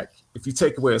quarterback, if you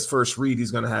take away his first read,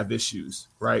 he's going to have issues,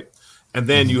 right? And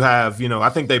then you have, you know, I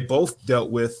think they both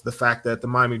dealt with the fact that the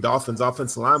Miami Dolphins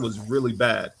offensive line was really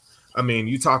bad. I mean,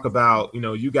 you talk about, you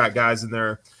know, you got guys in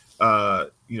there,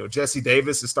 you know, Jesse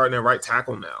Davis is starting at right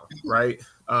tackle now, right?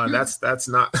 That's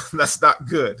not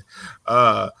good.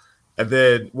 And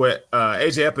then what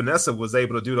AJ Epinesa was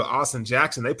able to do to Austin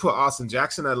Jackson, they put Austin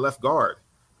Jackson at left guard.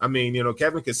 I mean, you know,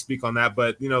 Kevin could speak on that,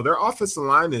 but you know, their offensive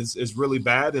line is really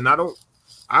bad, and I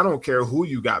don't care who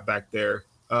you got back there.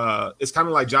 It's kind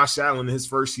of like Josh Allen in his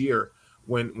first year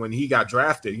when he got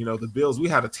drafted. You know, the Bills, we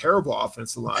had a terrible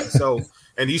offensive line, so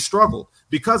and he struggled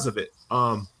because of it.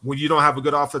 When you don't have a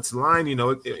good offensive line, you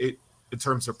know, it in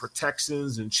terms of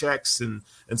protections and checks and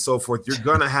so forth, you're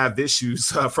going to have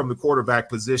issues from the quarterback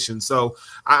position. So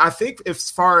I think as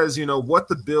far as, you know, what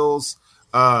the Bills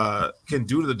can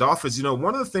do to the Dolphins, you know,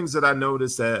 one of the things that I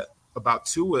noticed about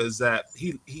Tua is that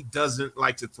he doesn't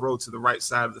like to throw to the right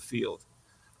side of the field.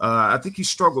 I think he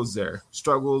struggles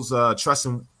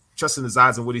trusting his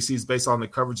eyes and what he sees based on the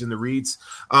coverage and the reads.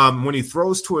 When he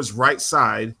throws to his right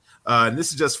side, and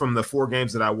this is just from the 4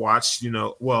 games that I watched,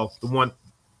 the one,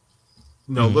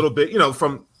 a little bit,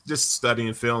 from just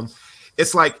studying film,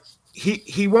 it's like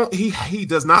he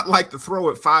does not like to throw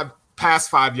it past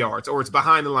 5 yards, or it's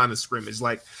behind the line of scrimmage.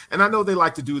 And I know they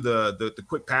like to do the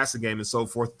quick passing game and so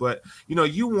forth, but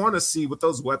you want to see with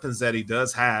those weapons that he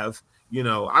does have.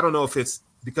 I don't know if it's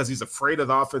because he's afraid of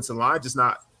the offensive line, just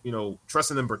not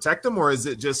trusting them to protect him, or is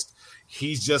it just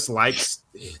he just likes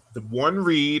the one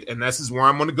read and this is where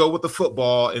I'm going to go with the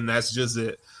football, and that's just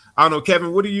it. I don't know,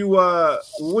 Kevin. What do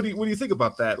you think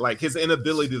about that? Like his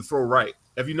inability to throw right.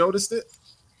 Have you noticed it?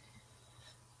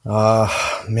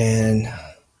 Man,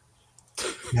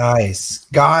 guys.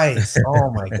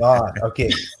 Oh my God.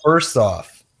 Okay, first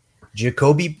off,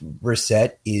 Jacoby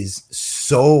Brissett is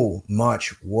so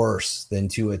much worse than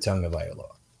Tua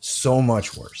Tagovailoa. So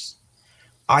much worse.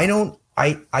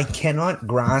 I cannot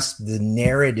grasp the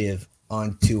narrative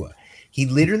on Tua. He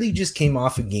literally just came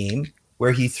off a game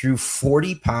where he threw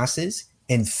 40 passes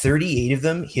and 38 of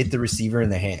them hit the receiver in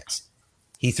the hands.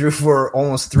 He threw for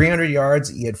almost 300 yards.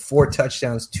 He had 4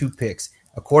 touchdowns, 2 picks,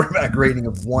 a quarterback rating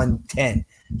of 110.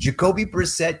 Jacoby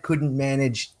Brissett couldn't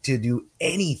manage to do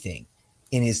anything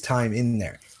in his time in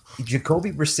there.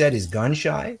 Jacoby Brissett is gun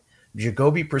shy.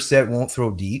 Jacoby Brissett won't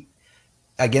throw deep.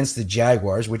 Against the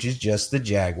Jaguars, which is just the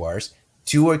Jaguars,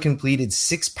 Tua completed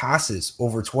 6 passes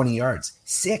over 20 yards.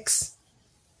 6.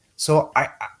 So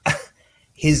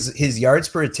his yards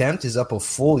per attempt is up a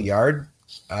full yard.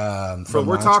 But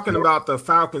we're talking about the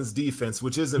Falcons defense,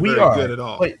 which isn't very good at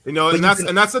all. But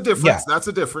that's a difference. Yeah, that's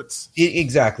a difference.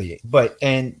 Exactly. But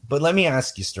let me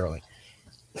ask you, Sterling,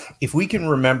 if we can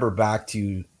remember back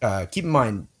to keep in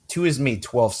mind, Tua's made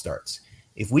 12 starts.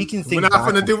 If we can think, we're not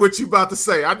going to do what you're about to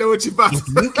say. I know what you're about to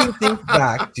say. If you can think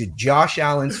back to Josh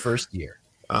Allen's first year,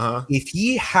 if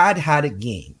he had a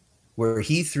game where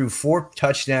he threw 4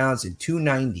 touchdowns and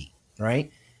 290,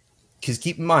 right? Because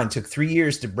keep in mind, it took 3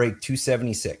 years to break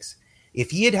 276.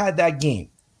 If he had that game,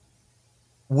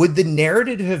 would the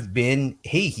narrative have been,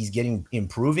 hey, he's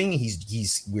improving,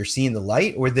 we're seeing the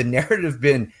light, or the narrative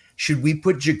been, should we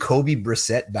put Jacoby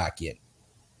Brissett back in?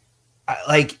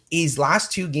 Like his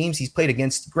last 2 games he's played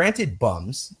against, granted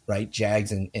bums, right?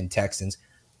 Jags and Texans,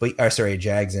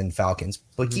 Jags and Falcons.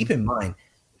 But keep in mind,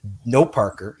 no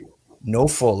Parker, no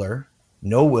Fuller,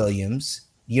 no Williams.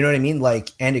 You know what I mean? Like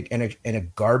and a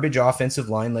garbage offensive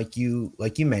line, like you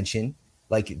mentioned.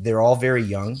 Like they're all very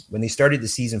young. When they started the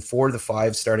season, 4 of the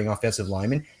 5 starting offensive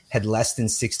linemen had less than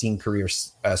 16 career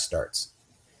starts.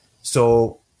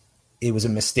 So it was a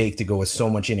mistake to go with so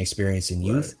much inexperience in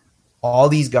youth. Right. All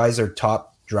these guys are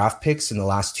top draft picks in the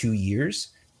last 2 years,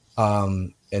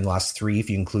 and the last 3 if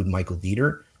you include Michael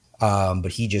Dieter.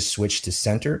 But he just switched to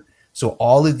center. So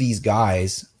all of these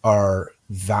guys are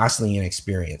vastly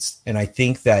inexperienced, and I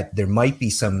think that there might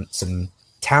be some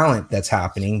talent that's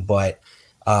happening, but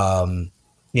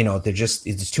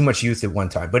it's too much youth at one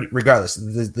time. But regardless,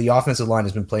 the offensive line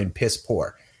has been playing piss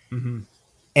poor, and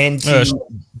to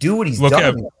do what he's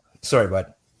done. Sorry,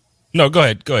 bud. No, go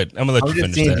ahead. I'm gonna let you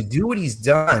finish that. To do what he's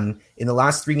done in the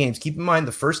last 3 games. Keep in mind,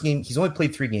 the first game he's only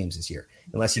played 3 games this year,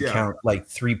 unless you count like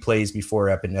 3 plays before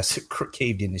Epinesa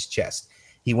caved in his chest.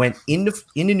 He went into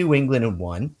New England and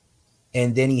won,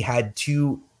 and then he had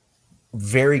 2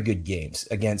 very good games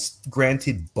against,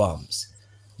 granted, bums.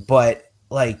 But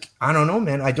like, I don't know,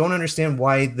 man. I don't understand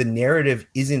why the narrative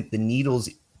isn't the needles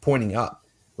pointing up.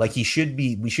 Like we should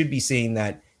be saying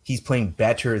that he's playing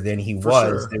better than he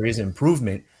was. Sure. There is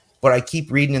improvement. But I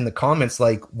keep reading in the comments,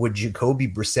 like, would Jacoby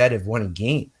Brissett have won a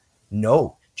game?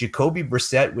 No. Jacoby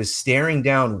Brissett was staring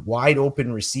down wide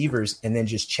open receivers and then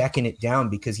just checking it down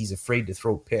because he's afraid to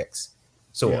throw picks.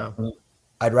 So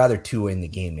I'd rather Tua in the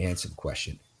game to answer the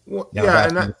question. Well, now,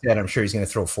 I'm sure he's going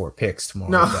to throw 4 picks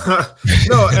tomorrow.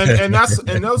 and that's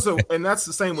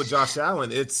the same with Josh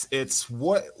Allen. It's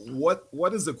what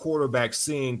is the quarterback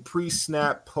seeing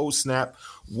pre-snap, post-snap?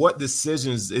 What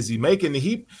decisions is he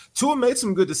making? Tua made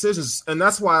some good decisions, and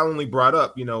that's why I only brought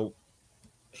up,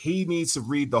 he needs to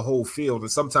read the whole field,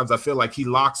 and sometimes I feel like he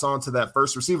locks onto that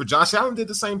first receiver. Josh Allen did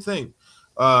the same thing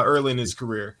early in his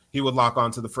career. He would lock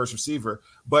onto the first receiver.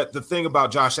 But the thing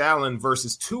about Josh Allen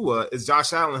versus Tua is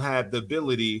Josh Allen had the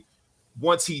ability,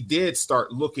 once he did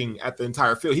start looking at the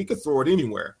entire field, he could throw it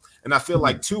anywhere. And I feel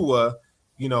like Tua,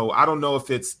 I don't know if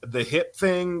it's the hip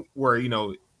thing where,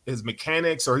 his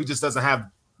mechanics, or he just doesn't have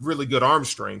really good arm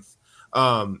strength.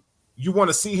 You want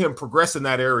to see him progress in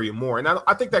that area more. And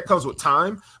I think that comes with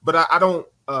time, but I don't,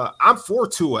 I'm for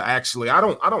Tua, actually. I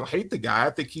don't hate the guy.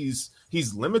 I think he's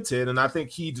he's limited, and I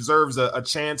think he deserves a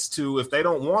chance to. If they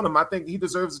don't want him, I think he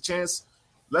deserves a chance.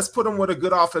 Let's put him with a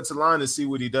good offensive line and see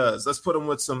what he does. Let's put him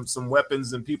with some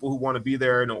weapons and people who want to be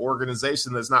there in an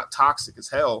organization that's not toxic as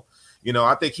hell.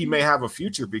 I think he may have a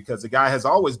future because the guy has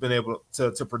always been able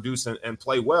to produce and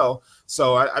play well.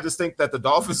 So I just think that the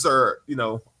Dolphins are,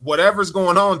 whatever's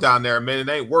going on down there, man,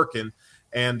 it ain't working.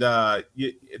 And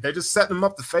they're just setting him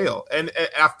up to fail. And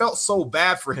I felt so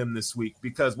bad for him this week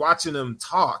because watching him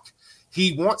talk,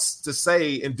 he wants to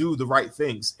say and do the right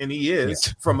things. And he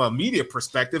is from a media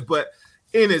perspective, but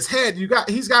in his head,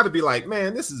 he's got to be like,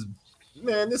 man, this is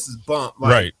bump.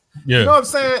 Like, right. Yeah. You know what I'm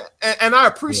saying? And I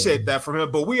appreciate that from him.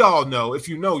 But we all know, if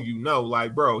you know,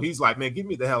 like, bro, he's like, man, get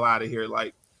me the hell out of here.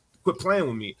 Like, quit playing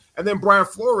with me. And then Brian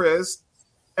Flores,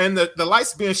 and the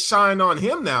light's being shined on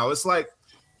him now. It's like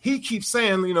he keeps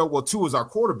saying, well, Tua is our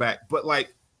quarterback. But,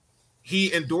 like,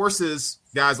 he endorses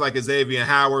guys like Xavier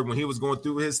Howard when he was going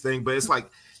through his thing. But it's like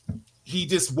he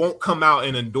just won't come out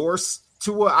and endorse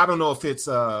Tua. I don't know if it's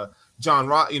John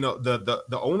Ross,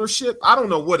 the ownership. I don't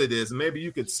know what it is. Maybe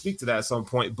you could speak to that at some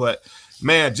point. But,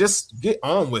 man, just get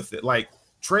on with it. Like,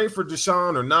 trade for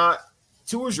Deshaun or not,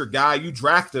 Tua's your guy. You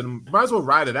drafted him. Might as well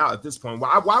ride it out at this point.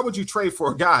 Why would you trade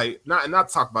for a guy, not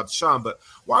to talk about Deshaun, but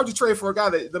why would you trade for a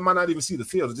guy that might not even see the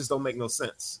field? It just don't make no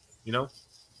sense,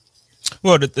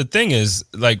 Well, the thing is,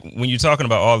 like, when you're talking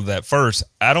about all of that, first,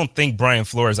 I don't think Brian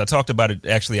Flores, I talked about it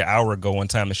actually an hour ago on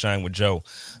Time to Shine with Joe.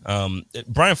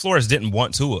 Brian Flores didn't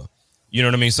want Tua. You know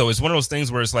what I mean? So it's one of those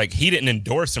things where it's like he didn't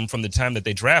endorse him from the time that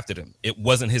they drafted him. It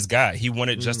wasn't his guy. He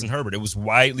wanted Justin Herbert. It was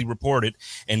widely reported.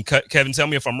 And Kevin, tell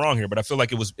me if I'm wrong here, but I feel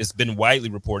like it's been widely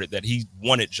reported that he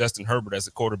wanted Justin Herbert as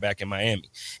a quarterback in Miami.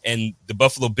 And the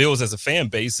Buffalo Bills as a fan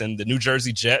base and the New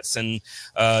Jersey Jets and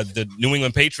the New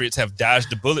England Patriots have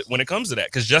dodged a bullet when it comes to that.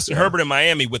 Because Justin Herbert in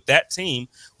Miami with that team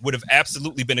would have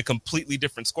absolutely been a completely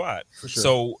different squad. For sure.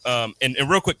 So, and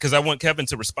real quick, because I want Kevin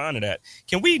to respond to that.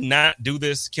 Can we not do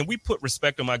this? Can we put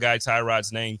respect on my guy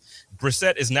Tyrod's name?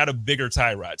 Brissett is not a bigger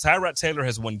Tyrod. Tyrod Taylor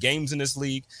has won games in this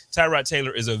league. Tyrod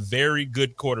Taylor is a very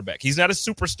good quarterback. He's not a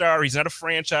superstar. He's not a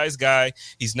franchise guy.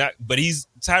 He's not, but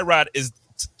Tyrod is.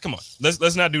 Come on,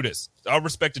 let's not do this. All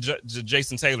respect to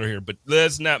Jason Taylor here, but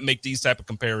let's not make these type of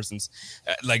comparisons.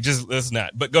 Let's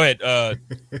not. But go ahead,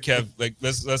 Kev. Like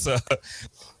let's.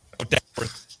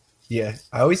 Yeah,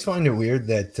 I always find it weird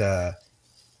that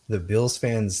the Bills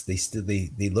fans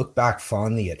they look back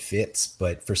fondly at Fitz,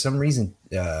 but for some reason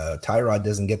Tyrod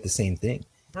doesn't get the same thing.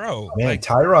 Bro, man,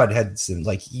 Tyrod had some,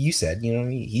 like you said,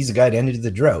 he's a guy that ended the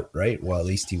drought, right? Well, at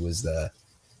least he was the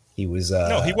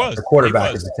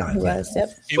quarterback at the time.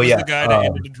 He was the guy that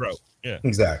ended the drought. Yeah,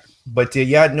 exactly. But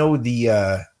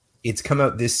it's come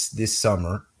out this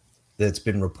summer that's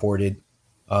been reported.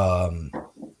 Man,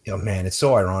 it's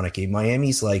so ironic.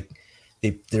 Miami's like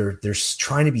they're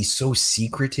trying to be so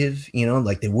secretive,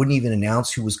 like they wouldn't even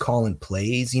announce who was calling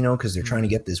plays, because they're trying to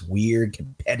get this weird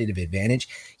competitive advantage.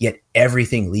 Yet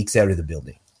everything leaks out of the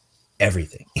building,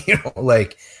 everything.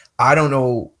 Like I don't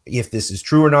know if this is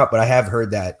true or not, but I have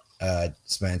heard that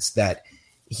Spence that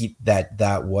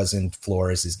that wasn't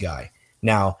Flores' guy.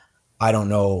 Now I don't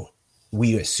know.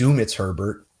 We assume it's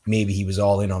Herbert. Maybe he was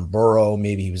all in on Burrow.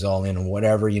 Maybe he was all in on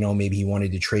whatever, maybe he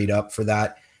wanted to trade up for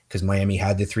that because Miami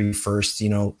had the 3 firsts,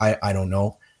 I don't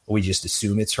know. We just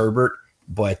assume it's Herbert,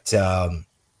 but I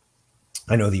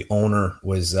know the owner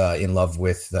was in love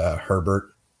with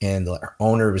Herbert, and the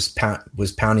owner was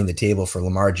pounding the table for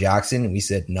Lamar Jackson. And we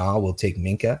said, nah, we'll take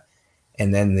Minka.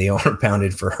 And then the owner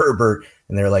pounded for Herbert,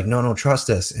 and they're like, no, trust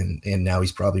us. And now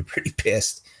he's probably pretty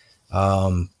pissed.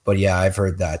 But yeah, I've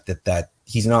heard that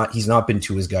he's not been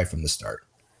Tua's guy from the start.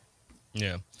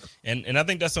 Yeah. And I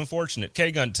think that's unfortunate.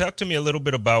 K-Gun, talk to me a little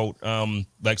bit about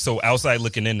so outside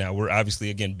looking in now. We're obviously,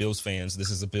 again, Bills fans. This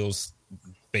is a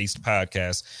Bills-based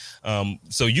podcast.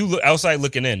 So you look outside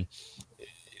looking in.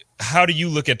 How do you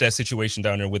look at that situation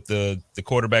down there with the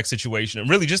quarterback situation and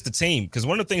really just the team? Because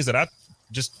one of the things that I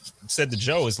just said to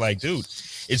Joe is like, dude,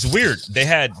 it's weird. They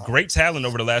had great talent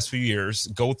over the last few years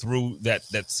go through that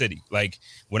city. Like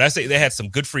when I say they had some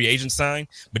good free agents sign,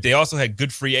 but they also had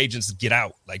good free agents get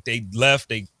out. Like they left,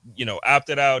 they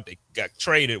opted out, they got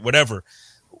traded, whatever.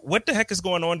 What the heck is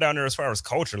going on down there as far as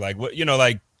culture? Like what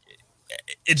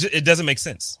it doesn't make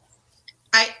sense.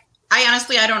 I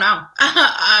honestly I don't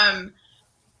know.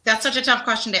 That's such a tough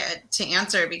question to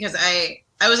answer because I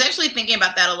was actually thinking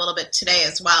about that a little bit today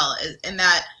as well. In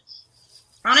that,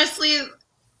 honestly,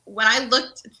 when I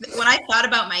thought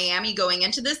about Miami going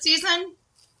into this season,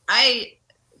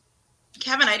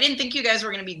 Kevin, I didn't think you guys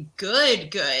were going to be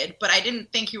good, but I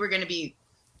didn't think you were going to be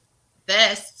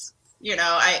this.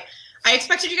 I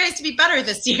expected you guys to be better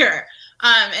this year.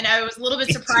 And I was a little bit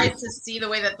surprised to see the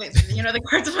way that the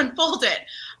cards have unfolded.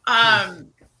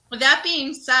 With that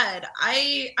being said,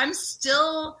 I'm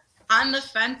still on the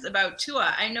fence about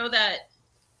Tua. I know that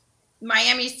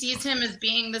Miami sees him as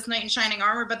being this knight in shining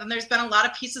armor, but then there's been a lot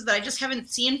of pieces that I just haven't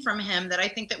seen from him that I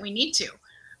think that we need to,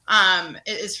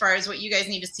 as far as what you guys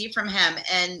need to see from him.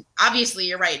 And obviously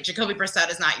you're right. Jacoby Brissett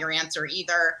is not your answer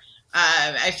either.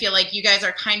 I feel like you guys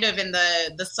are kind of in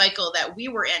the cycle that we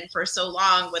were in for so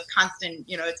long with constant,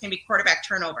 it's going to be quarterback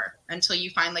turnover until you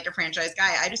find like a franchise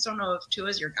guy. I just don't know if Tua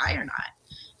is your guy or not.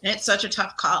 And it's such a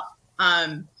tough call.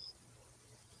 I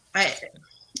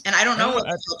don't know what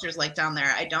the culture's like down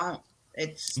there. I don't.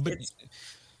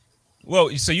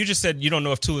 Well, so you just said you don't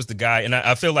know if Tua is the guy, and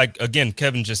I feel like, again,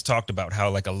 Kevin just talked about how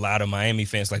like a lot of Miami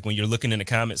fans, like when you're looking in the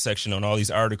comment section on all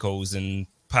these articles and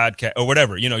podcast or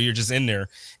whatever, you're just in there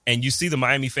and you see the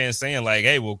Miami fans saying like,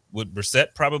 hey, well, would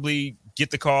Brissett probably get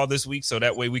the call this week so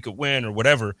that way we could win or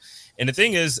whatever? And the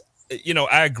thing is,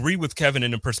 I agree with Kevin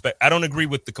in the perspective. I don't agree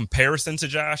with the comparison to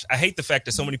Josh. I hate the fact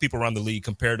that so many people around the league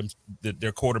compare them,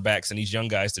 their quarterbacks and these young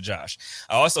guys to Josh.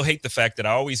 I also hate the fact that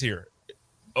I always hear,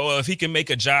 oh, if he can make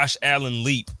a Josh Allen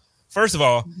leap. First of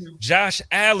all, Josh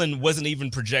Allen wasn't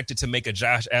even projected to make a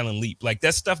Josh Allen leap. Like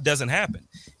that stuff doesn't happen.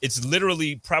 It's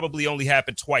literally probably only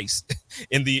happened twice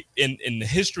in the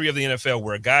history of the NFL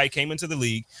where a guy came into the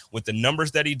league with the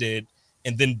numbers that he did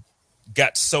and then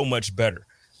got so much better.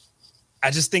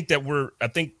 I just think that I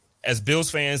think as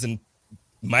Bills fans and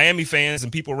Miami fans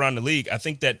and people around the league, I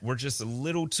think that we're just a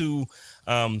little too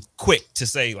quick to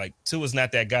say like Tua's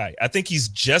not that guy. I think he's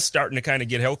just starting to kind of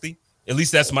get healthy. At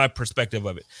least that's my perspective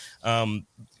of it. I'll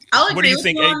agree with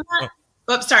you on that.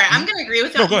 Oops, sorry. I'm going to agree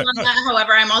with you on that.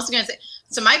 However, I'm also going to say,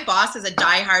 so my boss is a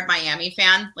diehard Miami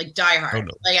fan, like diehard.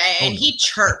 And he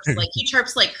chirps,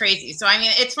 like crazy. So, I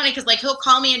mean, it's funny because like he'll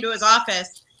call me into his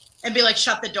office and be like,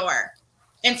 shut the door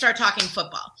and start talking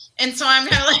football. And so I'm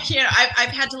kind of like, I've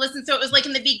had to listen. So it was like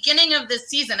in the beginning of this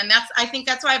season. And I think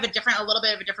that's why I have a little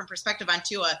bit of a different perspective on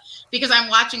Tua, because I'm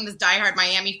watching this diehard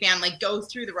Miami fan, like go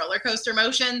through the roller coaster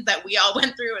motion that we all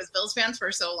went through as Bills fans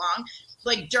for so long,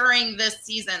 like during this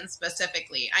season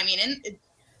specifically. I mean,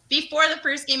 before the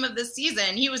first game of this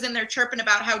season, he was in there chirping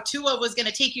about how Tua was going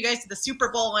to take you guys to the Super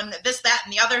Bowl and this, that,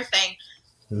 and the other thing.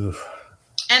 Oof.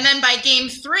 And then by game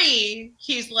 3,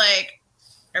 he's like,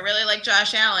 I really like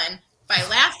Josh Allen. By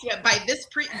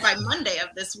Monday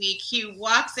of this week, he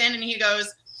walks in and he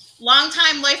goes,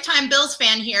 longtime, lifetime Bills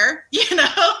fan here,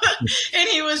 and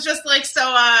he was just like, so,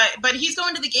 but he's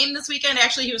going to the game this weekend.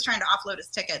 Actually, he was trying to offload his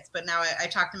tickets, but now I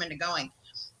talked him into going.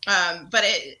 But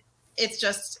it's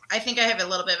just, I think I have a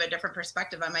little bit of a different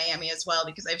perspective on Miami as well,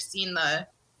 because I've seen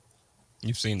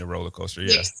you've seen the roller coaster,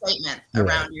 the excitement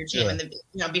around your team, and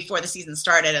before the season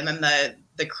started, and then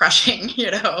the crushing,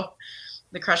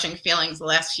 the crushing feelings the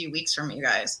last few weeks from you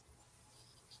guys.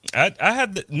 I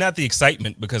had not the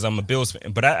excitement because I'm a Bills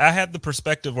fan, but I had the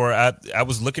perspective, or I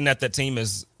was looking at that team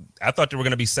as I thought they were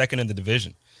going to be second in the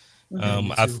division.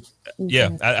 I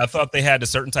thought they had a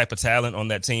certain type of talent on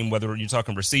that team, whether you're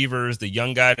talking receivers, the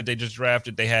young guy that they just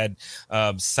drafted, they had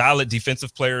solid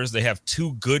defensive players. They have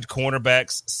 2 good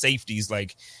cornerbacks, safeties.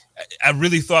 Like I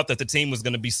really thought that the team was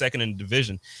going to be second in the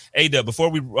division. A-Dub, before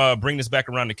we bring this back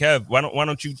around to Kev, why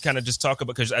don't you kind of just talk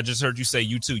about, because I just heard you say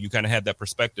you too, you kind of had that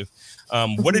perspective.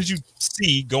 What did you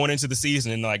see going into the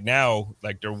season, and like now,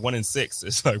 like they're 1-6?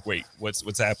 It's like, wait,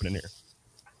 what's happening here?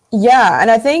 Yeah, and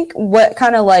I think what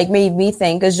kind of like made me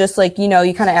think is just like, you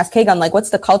kind of ask Kagan, like,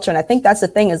 what's the culture? And I think that's the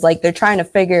thing, is like they're trying to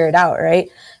figure it out, right?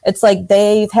 It's like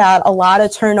they've had a lot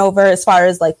of turnover as far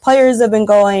as like players have been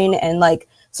going and like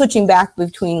switching back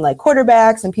between like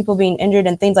quarterbacks and people being injured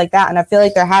and things like that. And I feel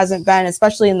like there hasn't been,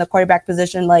 especially in the quarterback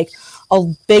position, like a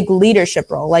big leadership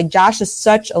role. Like Josh is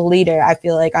such a leader, I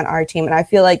feel like, on our team. And I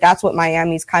feel like that's what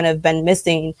Miami's kind of been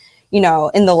missing, in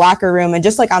the locker room and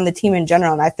just like on the team in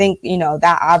general. And I think,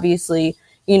 that obviously,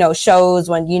 shows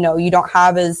when, you don't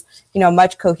have as,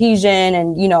 much cohesion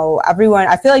and, everyone,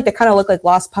 I feel like they kind of look like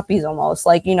lost puppies almost,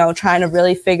 like, trying to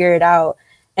really figure it out.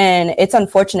 And it's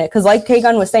unfortunate because like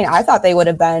Kagan was saying, I thought they would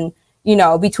have been,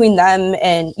 between them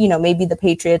and, maybe the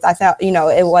Patriots, I thought,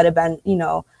 it would have been,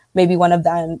 maybe one of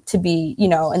them to be,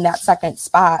 in that second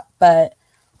spot. But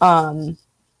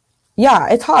yeah,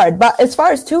 it's hard. But as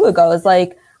far as Tua goes,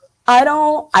 like, I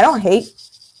don't hate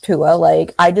Tua.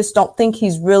 Like, I just don't think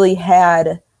he's really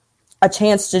had a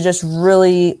chance to just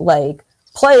really like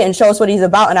play and show us what he's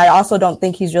about. And I also don't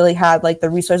think he's really had like the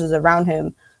resources around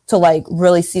him to like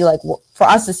really see like for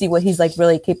us to see what he's like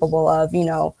really capable of,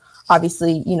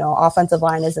 obviously, you know, offensive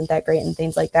line isn't that great and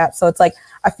things like that. So it's like,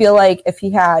 I feel like if he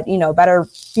had, you know, better,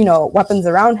 you know, weapons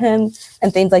around him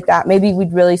and things like that, maybe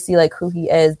we'd really see like who he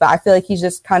is. But I feel like he's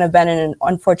just kind of been in an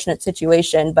unfortunate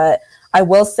situation. But I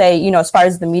will say, you know, as far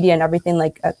as the media and everything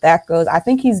like that goes, I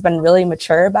think he's been really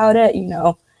mature about it. You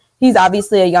know, he's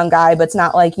obviously a young guy, but it's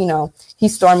not like, you know,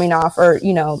 he's storming off or,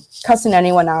 you know, cussing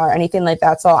anyone out or anything like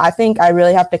that. So I think I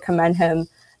really have to commend him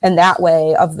in that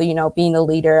way of, you know, being a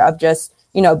leader, of just,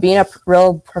 you know, being a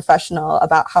real professional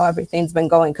about how everything's been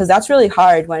going. Because that's really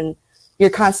hard when you're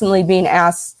constantly being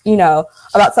asked, you know,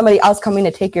 about somebody else coming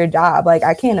to take your job. Like,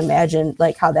 I can't imagine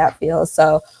like how that feels.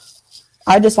 So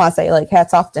I just want to say, like,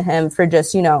 hats off to him for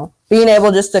just, you know, being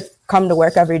able just to come to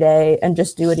work every day and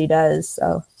just do what he does.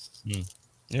 So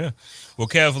yeah. Well,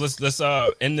 Kev, let's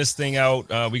end this thing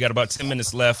out. We got about 10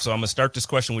 minutes left, so I'm gonna start this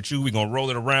question with you. We're gonna roll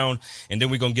it around, and then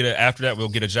we're gonna after that we'll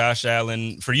get a Josh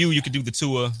Allen. For you could do the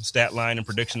Tua stat line and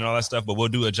prediction and all that stuff, but we'll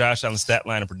do a Josh Allen stat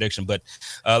line and prediction. But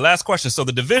last question. So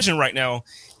the division right now,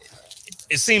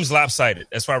 it seems lopsided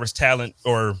as far as talent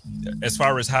or as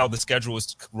far as how the schedule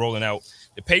is rolling out.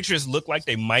 The Patriots look like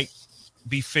they might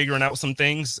be figuring out some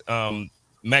things.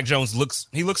 Mac Jones looks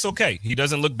okay. He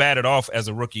doesn't look bad at all as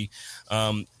a rookie.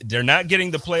 They're not getting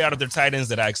the play out of their tight ends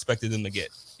that I expected them to get,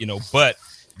 you know, but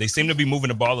they seem to be moving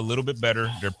the ball a little bit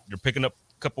better. They're picking up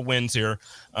a couple wins here.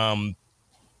 But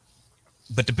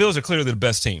the Bills are clearly the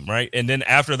best team, right? And then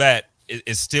after that,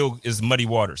 it still is muddy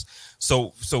waters.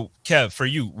 So Kev, for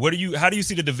you, how do you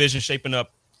see the division shaping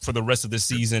up for the rest of the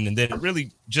season, and then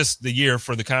really just the year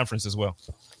for the conference as well?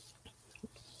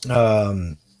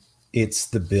 It's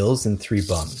the Bills and 3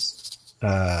 bums.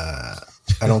 I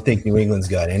don't think New England's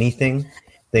got anything.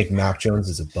 I think Mac Jones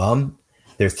is a bum.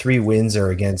 Their 3 wins are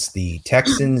against the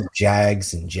Texans,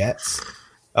 Jags, and Jets.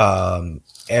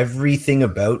 Everything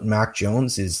about Mac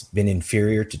Jones has been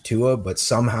inferior to Tua, but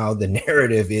somehow the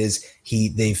narrative is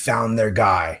they found their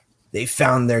guy. They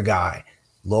found their guy.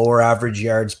 Lower average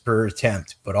yards per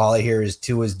attempt, but all I hear is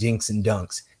Tua's dinks and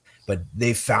dunks. But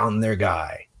they found their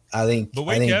guy. I think. But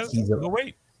wait,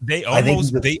 wait. They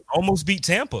almost beat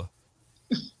Tampa.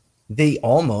 They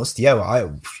almost, yeah.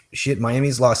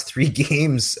 Miami's lost 3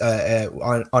 games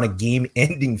on a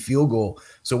game-ending field goal,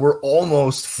 so we're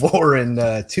almost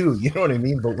 4-2. You know what I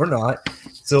mean? But we're not.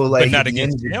 So like, but not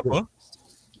against Tampa.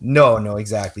 No,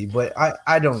 exactly. But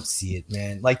I don't see it,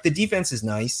 man. Like, the defense is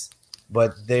nice,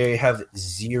 but they have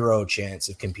 0 chance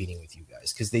of competing with you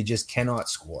guys because they just cannot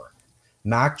score.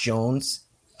 Mac Jones.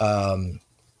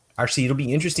 Actually, it'll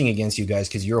be interesting against you guys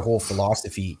because your whole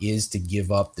philosophy is to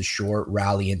give up the short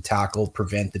rally and tackle,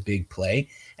 prevent the big play.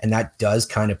 And that does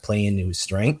kind of play into his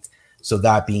strength. So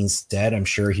that being said, I'm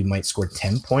sure he might score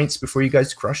 10 points before you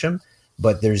guys crush him,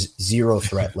 but there's 0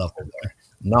 threat level there.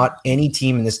 Not any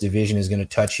team in this division is going to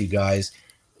touch you guys.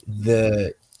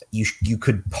 You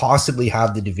could possibly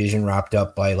have the division wrapped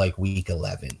up by like week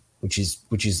 11, which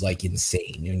is like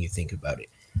insane when you think about it.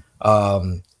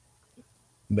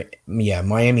 But yeah,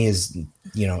 Miami is,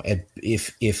 you know,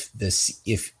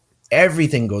 if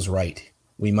everything goes right,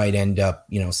 we might end up,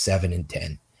 you know,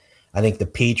 7-10. I think the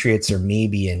Patriots are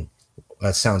maybe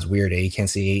that sounds weird. You can't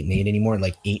say 8-8 anymore,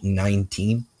 like 8-9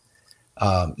 team.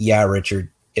 Yeah, Richard,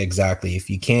 exactly. If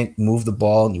you can't move the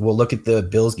ball, we'll look at the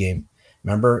Bills game.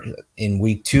 Remember in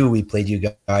week 2, we played you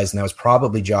guys, and that was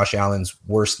probably Josh Allen's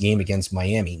worst game against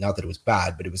Miami. Not that it was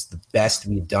bad, but it was the best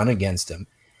we'd done against him.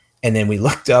 And then we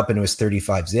looked up and it was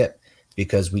 35-zip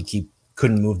because we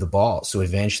couldn't move the ball. So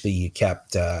eventually you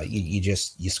kept,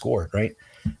 you scored, right?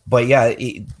 But yeah,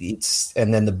 it's,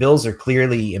 and then the Bills are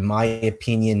clearly, in my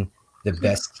opinion, the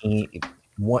best team.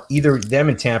 Either them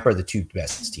and Tampa are the 2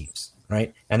 best teams,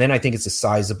 right? And then I think it's a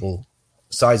sizable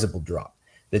drop.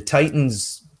 The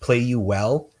Titans play you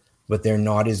well, but they're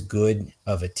not as good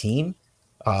of a team.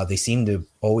 They seem to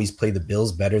always play the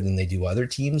Bills better than they do other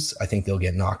teams. I think they'll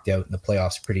get knocked out in the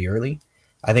playoffs pretty early.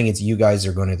 I think it's you guys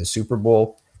are going to the Super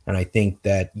Bowl, and I think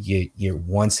that you're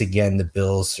once again the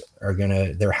Bills are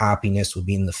their happiness will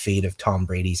be in the fate of Tom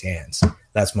Brady's hands.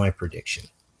 That's my prediction.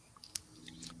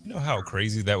 You know how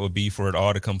crazy that would be for it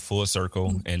all to come full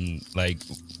circle, and like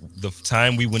the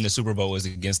time we win the Super Bowl is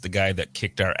against the guy that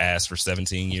kicked our ass for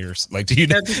 17 years. Like, do you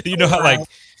know how like.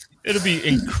 It'll be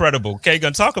incredible. Okay,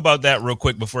 gonna talk about that real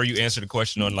quick before you answer the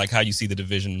question on like how you see the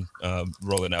division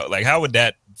rolling out. Like, how would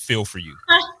that feel for you?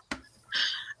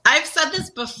 I've said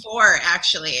this before,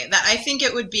 actually, that I think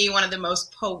it would be one of the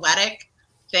most poetic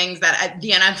things that the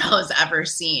NFL has ever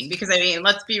seen. Because I mean,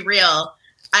 let's be real.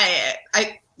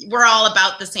 We're all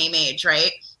about the same age,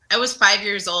 right? I was 5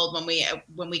 years old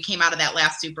when we came out of that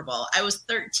last Super Bowl. I was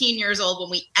 13 years old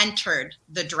when we entered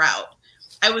the drought.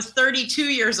 I was 32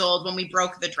 years old when we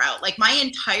broke the drought. Like my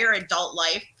entire adult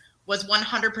life was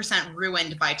 100%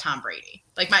 ruined by Tom Brady.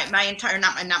 Like my entire,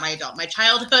 not my adult, my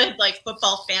childhood, like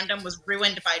football fandom was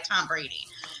ruined by Tom Brady.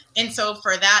 And so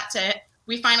for that to,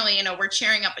 we finally, we're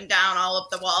cheering up and down all up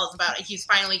the walls about he's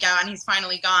finally gone.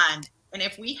 And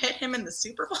if we hit him in the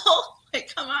Super Bowl,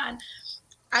 like, come on.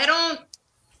 I don't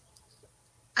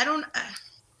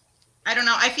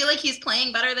know. I feel like he's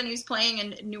playing better than he's playing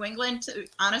in New England,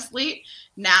 honestly.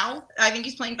 Now, I think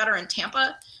he's playing better in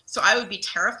Tampa. So I would be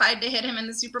terrified to hit him in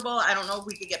the Super Bowl. I don't know if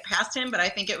we could get past him, but I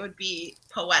think it would be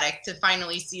poetic to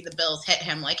finally see the Bills hit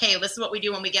him. Like, hey, this is what we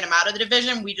do when we get him out of the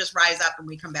division. We just rise up and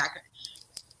we come back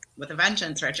with a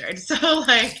vengeance, Richard. So,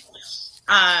 like,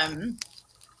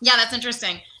 yeah, that's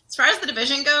interesting. As far as the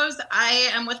division goes, I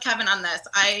am with Kevin on this.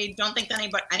 I don't think that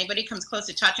anybody comes close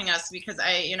to touching us because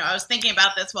I was thinking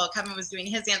about this while Kevin was doing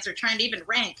his answer, trying to even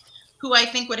rank who I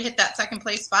think would hit that second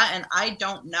place spot, and I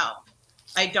don't know.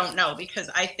 Because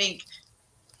I think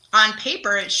on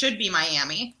paper it should be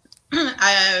Miami.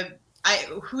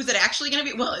 Who's it actually going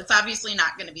to be? Well, it's obviously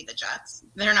not going to be the Jets.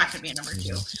 They're not going to be a number 2.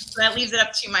 So that leaves it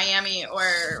up to Miami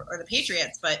or the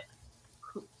Patriots. But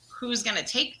who's going to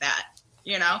take that?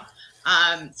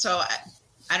 So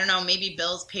I don't know. Maybe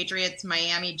Bills, Patriots,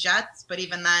 Miami, Jets. But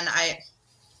even then,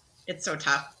 it's so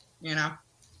tough.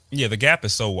 Yeah, the gap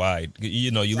is so wide.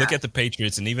 You look at the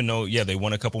Patriots, and even though, they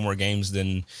won a couple more games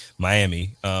than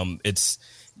Miami,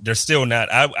 they're still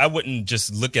not. I wouldn't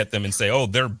just look at them and say, oh,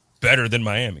 they're better than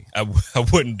Miami. I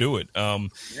wouldn't do it.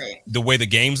 Right. The way the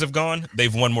games have gone,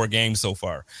 they've won more games so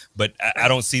far, but I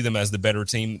don't see them as the better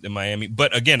team than Miami.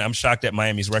 But again, I'm shocked at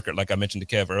Miami's record, like I mentioned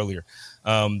to Kev earlier.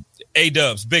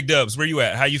 A-Dubs, Big Dubs, where you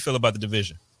at? How you feel about the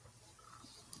division?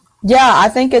 Yeah, I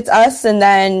think it's us, and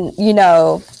then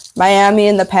Miami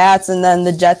and the Pats, and then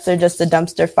the Jets are just a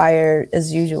dumpster fire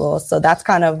as usual. So that's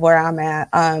kind of where I'm at.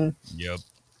 Yep.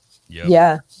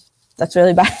 Yeah, that's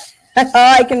really bad. That's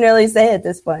all I can really say at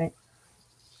this point.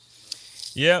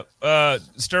 Yeah.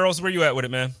 Sterles, where you at with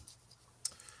it, man?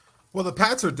 Well, the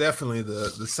Pats are definitely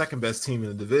the second best team in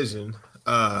the division.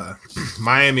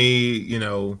 Miami,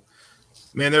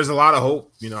 man, there's a lot of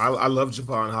hope. I love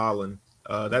Javon Holland.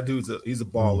 That he's a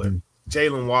baller. Mm-hmm.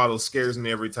 Jalen Waddle scares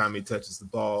me every time he touches the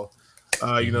ball.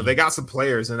 They got some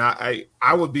players, and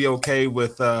I would be okay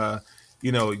with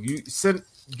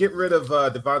get rid of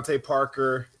Devontae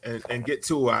Parker and get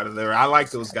Tua out of there. I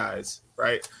like those guys,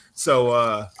 right? So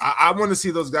I want to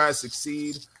see those guys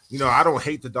succeed. I don't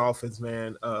hate the Dolphins,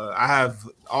 man. I have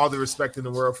all the respect in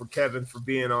the world for Kevin for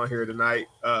being on here tonight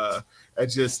and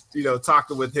just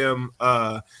talking with him.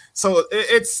 So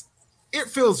it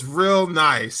feels real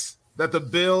nice that the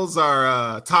Bills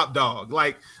are top dog.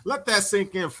 Like, let that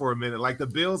sink in for a minute. Like, the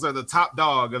Bills are the top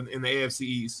dog in the AFC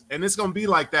East, and it's going to be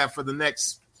like that for the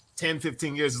next 10,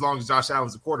 15 years as long as Josh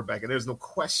Allen's a quarterback, and there's no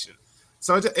question.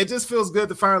 So it just feels good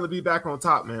to finally be back on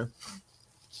top, man.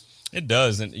 It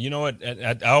does. And you know what?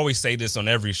 I always say this on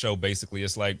every show, basically.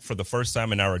 It's like for the first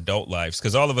time in our adult lives,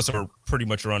 because all of us are pretty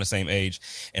much around the same age.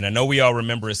 And I know we all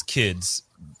remember as kids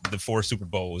the 4 Super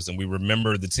Bowls, and we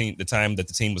remember the time that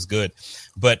the team was good.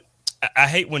 But I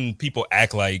hate when people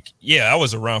act like, I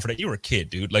was around for that. You were a kid,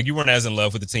 dude. Like, you weren't as in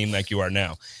love with the team like you are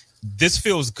now. This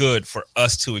feels good for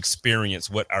us to experience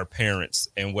what our parents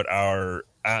and what our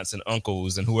aunts and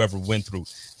uncles and whoever went through.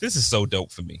 This is so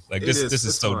dope for me. Like, this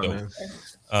is so dope.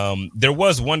 Man. There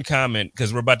was one comment,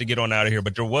 because we're about to get on out of here,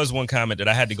 but there was one comment that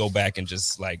I had to go back and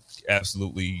just like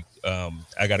absolutely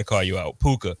I got to call you out.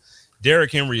 Puka,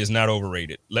 Derrick Henry is not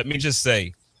overrated. Let me just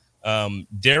say,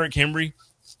 Derrick Henry,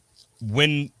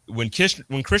 when Christian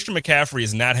McCaffrey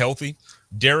is not healthy,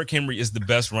 Derrick Henry is the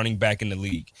best running back in the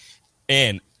league.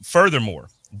 And furthermore,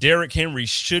 Derrick Henry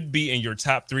should be in your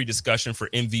top 3 discussion for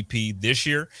MVP this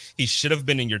year. He should have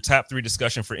been in your top 3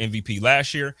 discussion for MVP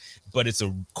last year, but it's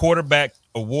a quarterback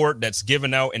award that's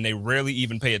given out, and they rarely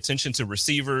even pay attention to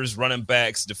receivers, running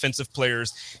backs, defensive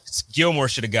players. Gilmore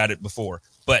should have got it before,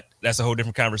 but that's a whole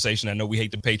different conversation. I know we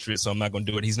hate the Patriots, so I'm not going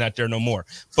to do it. He's not there no more.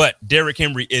 But Derrick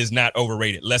Henry is not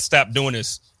overrated. Let's stop doing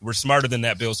this. We're smarter than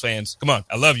that, Bills fans. Come on,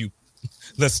 I love you.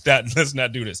 Let's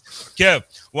not do this. Kev,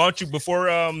 why don't you,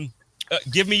 before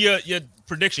give me your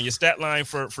prediction, your stat line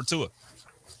for Tua.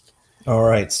 All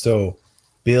right, so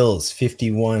Bills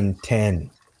 51-10.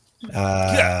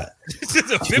 This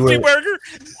is a 50 burger?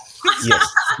 Yes,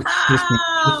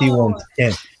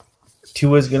 51-10.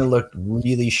 Tua's going to look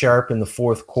really sharp in the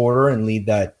fourth quarter and lead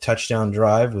that touchdown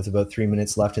drive with about 3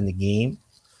 minutes left in the game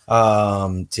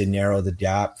to narrow the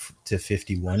gap to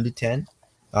 51-10.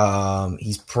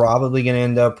 He's probably going to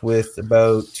end up with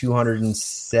about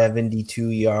 272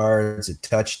 yards, a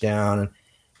touchdown,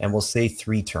 and we'll say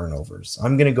 3 turnovers.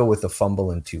 I'm going to go with a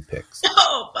fumble and 2 picks.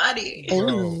 Oh, buddy.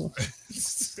 Okay,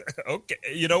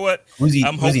 you know what? Who's he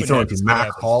throwing to?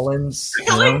 Matt Collins?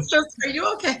 Are you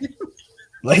okay?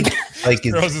 Like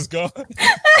Sterling is gone.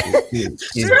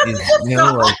 Sterling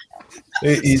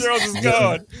is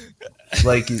gone.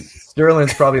 Like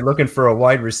Sterling's probably looking for a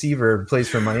wide receiver, plays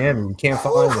for Miami. You can't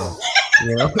find him.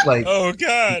 You know, like oh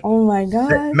god, oh my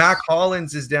god. Mac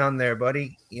Hollins is down there,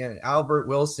 buddy. Yeah, Albert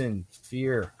Wilson,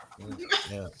 fear.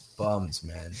 Yeah, bums,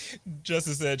 man.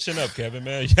 Justice said, "Chin up, Kevin,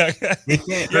 man. You got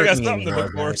something to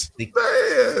look for."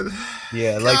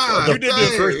 Yeah, like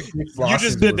you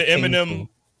just did the Eminem.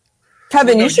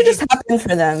 Kevin, you should just hop in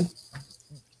for them.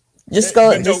 Just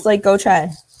go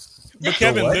try. But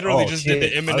Kevin literally just did the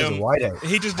Eminem.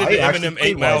 He just did the Eminem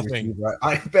 8 Mile thing.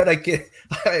 I bet I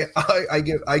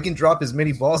can drop as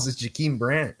many balls as Jakeem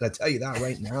Brandt. I tell you that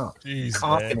right now. Jeez,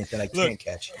 confident that I can't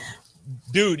catch.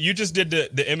 Dude, you just did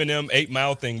the Eminem 8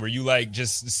 Mile thing where you like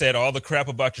just said all the crap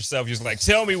about yourself. You're just like,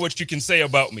 tell me what you can say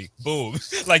about me. Boom.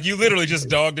 Like you literally just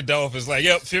dogged the Dolphins. Like,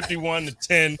 yep,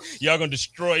 51-10. Y'all gonna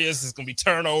destroy us. It's gonna be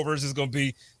turnovers. It's gonna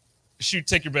be shoot,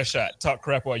 take your best shot. Talk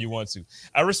crap while you want to.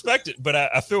 I respect it, but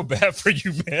I feel bad for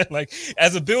you, man. Like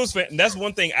as a Bills fan, that's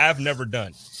one thing I've never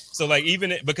done. So like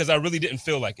because I really didn't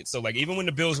feel like it. So like even when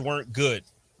the Bills weren't good,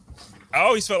 I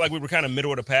always felt like we were kind of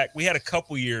middle of the pack. We had a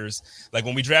couple years, like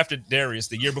when we drafted Darius,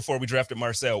 the year before we drafted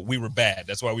Marcel, we were bad.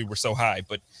 That's why we were so high.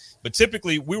 But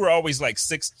typically we were always like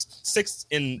six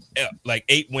in like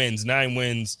 8 wins, 9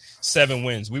 wins, 7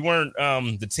 wins. We weren't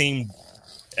the team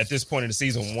at this point in the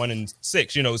season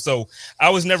 1-6, you know. So I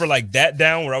was never like that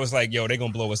down where I was like, yo, they're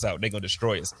gonna blow us out, they're gonna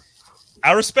destroy us.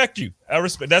 I respect you.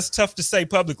 That's tough to say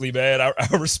publicly, man. I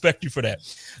respect you for that.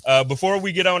 Before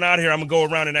we get on out here, I'm gonna go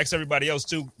around and ask everybody else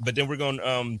too, but then we're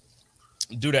gonna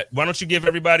do that. Why don't you give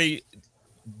everybody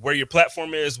where your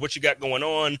platform is, what you got going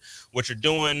on, what you're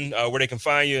doing, where they can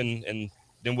find you, and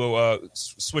then we'll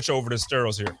switch over to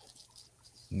Sterls here.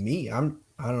 Me, I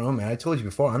don't know, man. I told you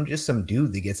before, I'm just some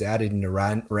dude that gets added into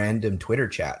random Twitter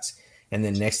chats. And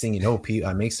then next thing you know,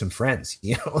 I make some friends,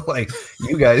 you know, like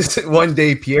you guys. One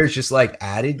day, Pierre's just like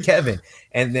added Kevin,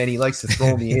 and then he likes to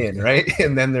throw me in, right?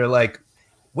 And then they're like,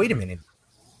 wait a minute,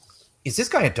 is this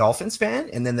guy a Dolphins fan?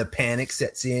 And then the panic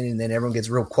sets in, and then everyone gets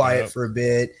real quiet for a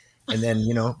bit. And then,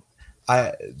 you know,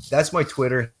 that's my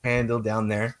Twitter handle down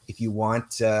there. If you want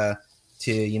to,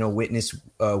 you know, witness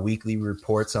weekly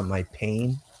reports on my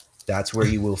pain, that's where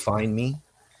you will find me.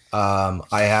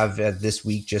 I have this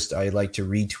week I like to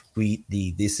retweet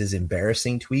the "This is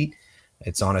embarrassing" tweet.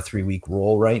 It's on a 3-week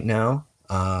roll right now,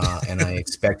 and I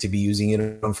expect to be using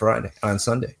it on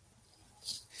Sunday.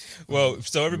 Well,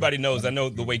 so everybody knows, I know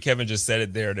the way Kevin just said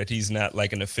it there, that he's not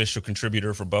like an official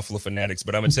contributor for Buffalo Fanatics,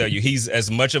 but I'm gonna tell you, he's as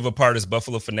much of a part as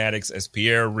Buffalo Fanatics as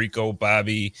Pierre, Rico,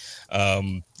 Bobby,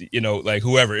 you know, like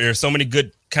whoever. There's so many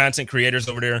good content creators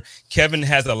over there. Kevin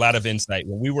has a lot of insight.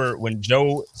 When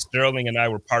Joe Sterling and I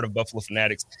were part of Buffalo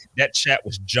Fanatics, that chat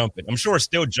was jumping. I'm sure it's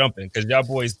still jumping because y'all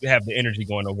boys have the energy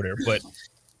going over there.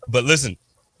 But listen,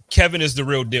 Kevin is the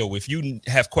real deal. If you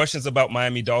have questions about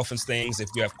Miami Dolphins things, if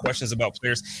you have questions about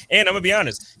players, and I'm gonna be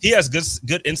honest, he has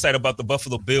good insight about the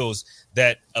Buffalo Bills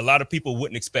that a lot of people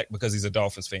wouldn't expect because he's a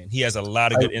Dolphins fan. He has a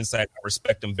lot of good insight. I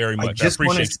respect him very much. I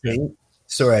appreciate you.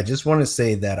 Sorry, I just want to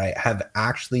say that I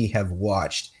have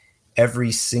watched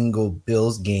every single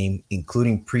Bills game,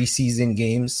 including preseason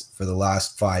games, for the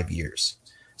last 5 years.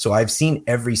 So I've seen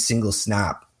every single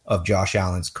snap of Josh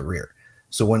Allen's career.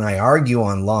 So when I argue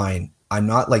online, I'm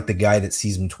not like the guy that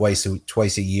sees him twice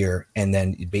a year and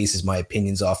then bases my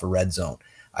opinions off a red zone.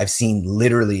 I've seen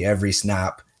literally every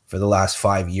snap for the last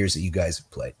 5 years that you guys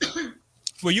have played.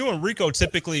 Well, you and Rico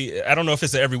typically, I don't know if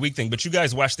it's an every week thing, but you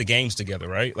guys watch the games together,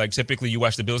 right? Like typically you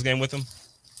watch the Bills game with him?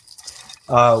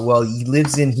 Well, he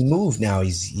moved now.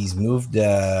 He's moved.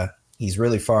 He's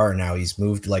really far now. He's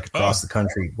moved like across the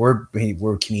country. We're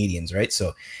Canadians, right?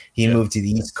 So he moved to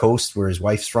the East Coast where his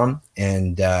wife's from.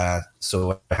 And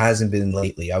so it hasn't been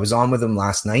lately. I was on with him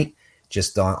last night,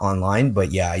 just online.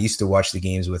 But yeah, I used to watch the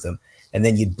games with him. And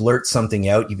then you'd blurt something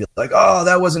out. You'd be like, oh,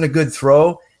 that wasn't a good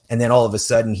throw. And then all of a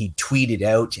sudden he'd tweet it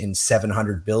out and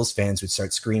 700 Bills fans would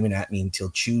start screaming at me until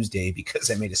Tuesday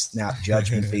because I made a snap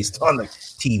judgment based on the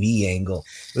TV angle.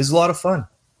 It was a lot of fun.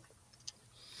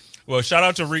 Well, shout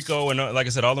out to Rico and like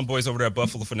I said, all them boys over there at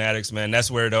Buffalo Fanatics, man. That's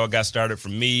where it all got started for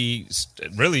me.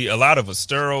 Really, a lot of us,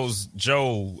 Sterls,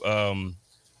 Joe,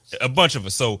 a bunch of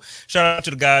us. So shout out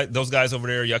to those guys over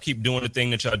there. Y'all keep doing the thing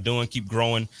that y'all doing. Keep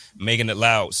growing, making it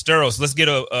loud. Steros, let's get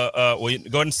well, go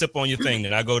ahead and sip on your thing.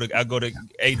 Then I go to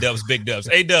A-Dubs, Big Dubs.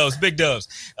 A-Dubs, Big Dubs.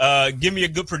 Give me a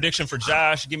good prediction for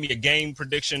Josh. Give me a game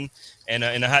prediction and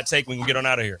a hot take. We can get on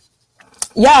out of here.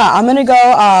 Yeah, I'm going to go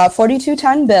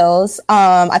 42-10 Bills.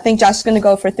 I think Josh is going to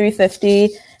go for 350.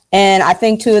 And I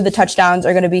think 2 of the touchdowns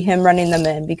are going to be him running them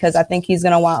in because I think he's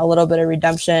going to want a little bit of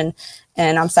redemption.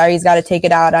 And I'm sorry he's got to take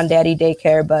it out on Daddy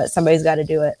Daycare, but somebody's got to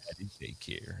do it. Daddy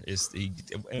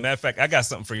Daycare. Matter of fact, I got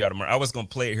something for y'all tomorrow. I was going to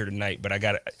play it here tonight, but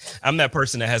I'm that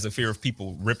person that has a fear of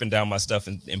people ripping down my stuff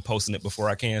and posting it before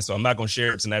I can. So I'm not going to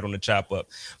share it tonight on the Chop Up.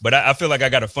 But I feel like I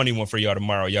got a funny one for y'all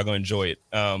tomorrow. Y'all going to enjoy it.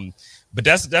 But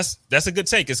that's a good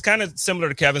take. It's kind of similar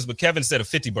to Kevin's, but Kevin said a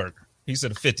 50 burger. He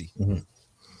said a 50. Mm-hmm.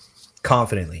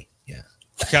 Confidently, yeah.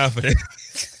 Confident.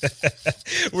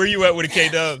 Where you at with a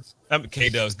K-Dubs? I'm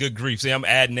K-Dubs. Good grief. See, I'm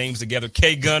adding names together.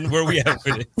 K-Gun, where we at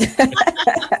with it?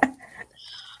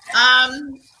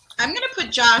 I'm going to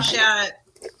put Josh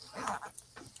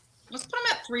let's put him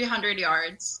at 300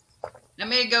 yards. I'm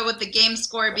going to go with the game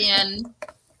score being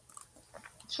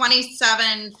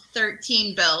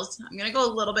 27-13 Bills. I'm going to go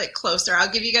a little bit closer. I'll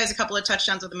give you guys a couple of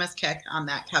touchdowns with a missed kick on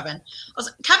that, Kevin.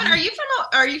 Also, Kevin, are you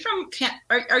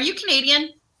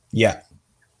Canadian? Yeah.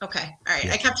 Okay. All right.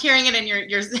 Yeah. I kept hearing it in your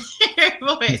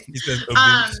voice.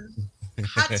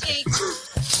 Hot take.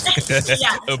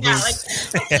 yeah. Like,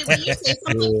 actually, will you say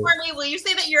something for me? Will you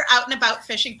say that you're out and about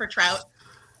fishing for trout?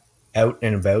 Out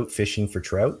and about fishing for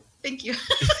trout? Thank you.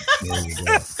 There you go.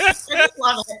 I just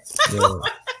love it. Yeah.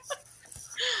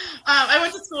 I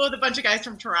went to school with a bunch of guys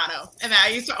from Toronto, and I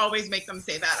used to always make them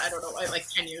say that. I don't know, like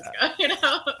 10 years ago. You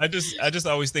know. I just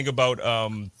always think about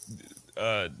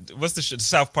what's the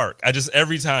South Park.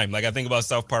 Every time I think about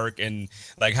South Park and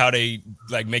like how they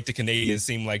like make the Canadians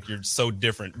seem like you're so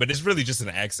different, but it's really just an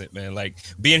accent, man. Like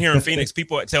being here in Phoenix,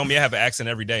 people tell me I have an accent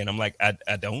every day, and I'm like,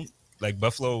 I don't. Like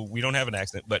Buffalo, we don't have an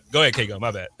accent. But go ahead, K-Go.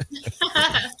 My bad.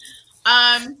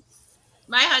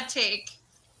 My hot take.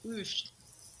 Oosh.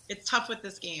 It's tough with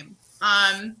this game.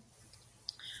 I'm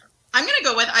going to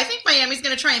go with, I think Miami's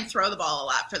going to try and throw the ball a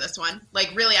lot for this one. Like,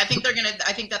 really, I think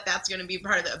that's going to be a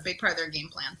big part of their game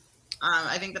plan.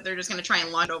 I think that they're just going to try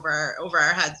and launch over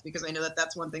our heads because I know that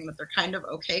that's one thing that they're kind of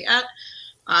okay at.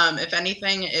 If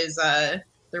anything, is the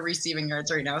receiving yards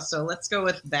right now. So let's go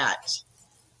with that.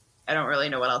 I don't really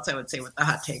know what else I would say with the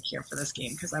hot take here for this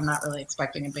game because I'm not really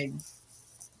expecting a big,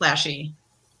 flashy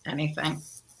anything.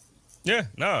 Yeah,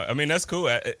 no, I mean, that's cool.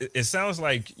 It sounds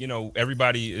like,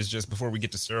 everybody is just, before we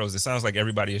get to Steros, it sounds like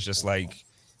everybody is just like,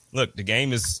 look, the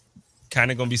game is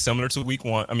kind of going to be similar to week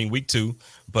 2,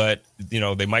 but,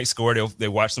 they might score. They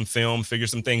watch some film, figure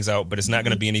some things out, but it's not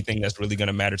going to be anything that's really going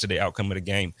to matter to the outcome of the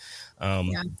game.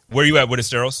 Where are you at with it,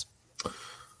 Steros?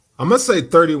 I'm going to say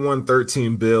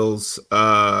 31-13 Bills.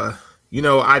 I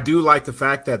do like the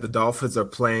fact that the Dolphins are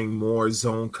playing more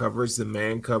zone coverage than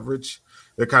man coverage.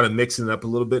 They're kind of mixing it up a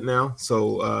little bit now.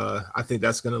 So I think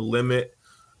that's going to limit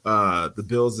the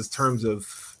Bills in terms of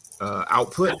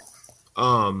output.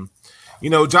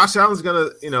 Josh Allen's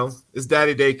going to, it's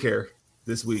Daddy Daycare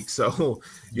this week. So,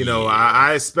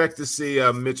 I expect to see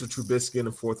Mitchell Trubisky in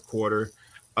the fourth quarter.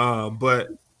 But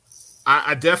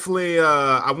I definitely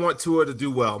I want Tua to do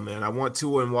well, man. I want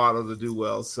Tua and Waddle to do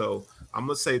well. So I'm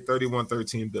going to say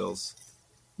 31-13 Bills.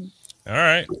 All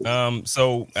right.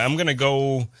 So I'm going to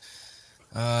go –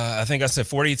 I think I said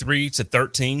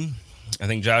 43-13. I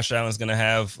think Josh Allen's going to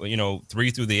have,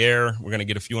 3 through the air. We're going to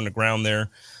get a few on the ground there.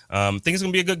 I think it's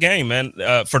going to be a good game, man,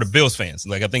 for the Bills fans.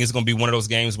 Like, I think it's going to be one of those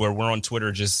games where we're on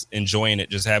Twitter just enjoying it,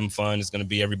 just having fun. It's going to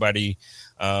be everybody,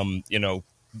 I don't know.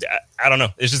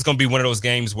 It's just going to be one of those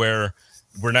games where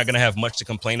we're not going to have much to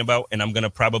complain about, and I'm going to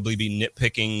probably be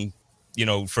nitpicking,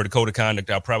 for the code of conduct.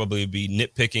 I'll probably be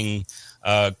nitpicking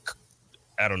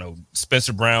I don't know,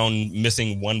 Spencer Brown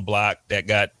missing one block that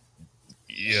got,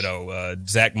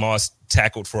 Zach Moss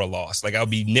tackled for a loss. Like, I'll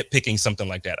be nitpicking something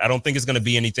like that. I don't think it's going to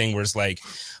be anything where it's like,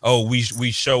 oh, we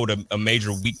showed a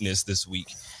major weakness this week.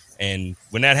 And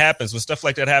when that happens, when stuff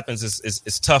like that happens,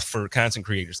 it's tough for content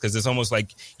creators because it's almost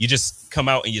like you just come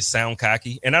out and you sound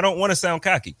cocky. And I don't want to sound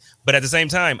cocky. But at the same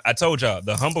time, I told y'all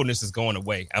the humbleness is going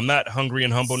away. I'm not hungry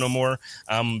and humble no more.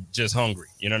 I'm just hungry.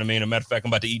 You know what I mean? As a matter of fact, I'm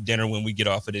about to eat dinner when we get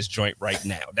off of this joint right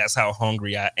now. That's how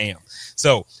hungry I am.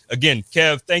 So, again,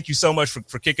 Kev, thank you so much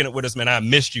for kicking it with us, man. I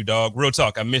missed you, dog. Real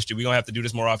talk. I missed you. We're going to have to do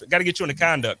this more often. Got to get you in the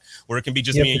conduct where it can be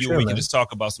just me and you. Sure, we can just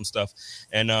talk about some stuff.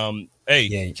 And,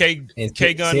 hey,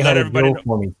 K-Gun, let everybody know.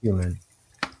 For me too, man.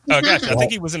 Gotcha. I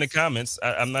think he was in the comments.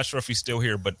 I'm not sure if he's still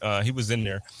here, but he was in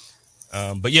there.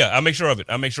 But yeah, I'll make sure of it.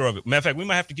 Matter of fact, we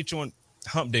might have to get you on.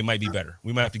 Hump Day might be better.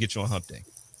 We might have to get you on Hump Day.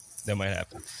 That might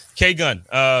happen. K-Gun,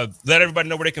 let everybody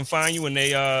know where they can find you, and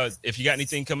they if you got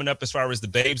anything coming up as far as the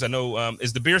babes. I know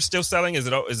is the beer still selling? Is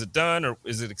it done or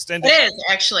is it extended? It is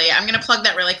actually. I'm gonna plug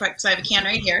that really quick because I have a can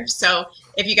right here. So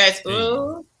if you guys,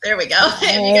 there we go. If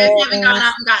you guys haven't gone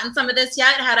out and gotten some of this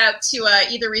yet, head out to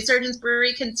either Resurgence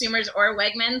Brewery, Consumers, or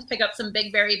Wegmans. Pick up some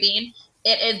Big Berry Bean.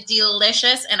 It is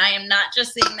delicious, and I am not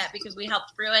just saying that because we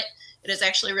helped brew it. It is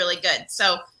actually really good.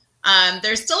 So.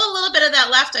 There's still a little bit of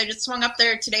that left. I just swung up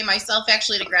there today myself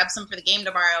actually to grab some for the game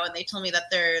tomorrow, and they told me that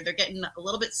they're getting a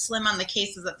little bit slim on the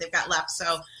cases that they've got left.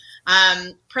 So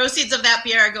proceeds of that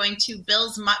beer are going to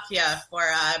Bill's Mafia for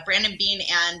Brandon Bean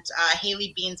and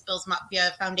Haley Bean's Bill's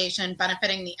Mafia Foundation,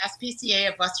 benefiting the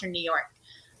SPCA of Western New York.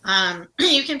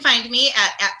 You can find me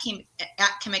at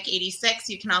Kimmick86.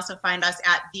 You can also find us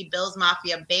at the Bill's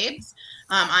Mafia Babes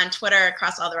on Twitter,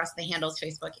 across all the rest of the handles,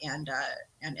 Facebook and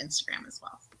Instagram as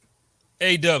well.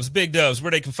 Hey, Dubs, Big Dubs,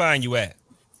 where they can find you at?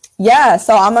 Yeah,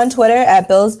 so I'm on Twitter at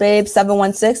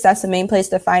BillsBabe716. That's the main place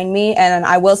to find me. And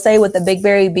I will say with the Big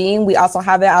Berry Bean, we also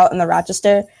have it out in the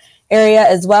Rochester area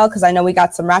as well, because I know we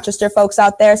got some Rochester folks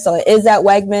out there. So it is at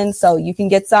Wegmans, so you can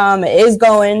get some. It is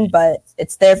going, but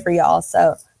it's there for y'all.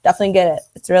 So definitely get it.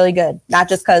 It's really good. Not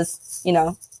just because,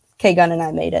 K-Gun and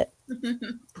I made it.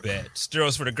 Bet.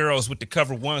 Stirros for the girls with the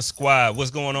Cover One squad. What's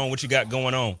going on? What you got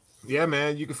going on? Yeah,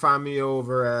 man, you can find me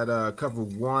over at Cover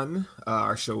One.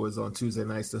 Our show is on Tuesday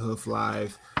nights, the Hoof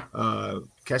Live.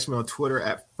 Catch me on Twitter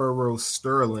at Furrow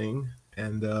Sterling.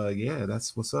 And yeah,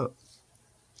 that's what's up.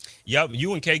 Yep,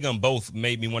 you and K-Gun both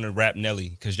made me want to rap Nelly,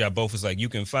 because y'all both was like, you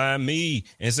can find me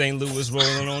in St. Louis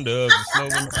rolling on dubs.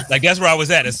 Like, that's where I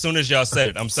was at as soon as y'all said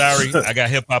it. I'm sorry. I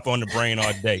got hip-hop on the brain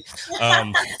all day.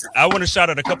 I want to shout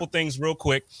out a couple things real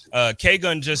quick.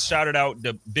 K-Gun just shouted out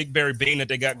the Big Berry Bean that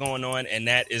they got going on, and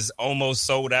that is almost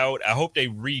sold out. I hope they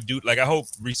redo, I hope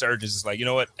Resurgence is like, you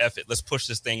know what, F it, let's push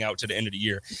this thing out to the end of the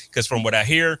year, because from what I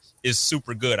hear, is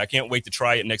super good. I can't wait to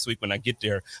try it next week when I get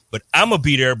there. But I'm going to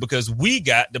be there because we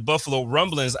got the Buffalo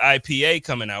Rumblings IPA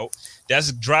coming out.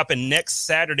 That's dropping next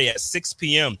Saturday at 6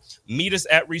 p.m. Meet us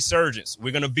at Resurgence.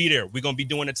 We're going to be there. We're going to be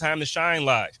doing the Time to Shine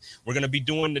live. We're going to be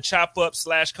doing the Chop Up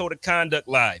 / Code of Conduct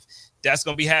live. That's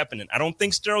going to be happening. I don't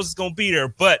think Stirros is going to be there,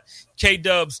 but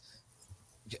K-Dubs,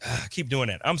 keep doing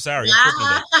that. I'm sorry.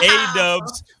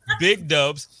 A-Dubs, Big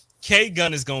Dubs,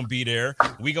 K-Gun is going to be there.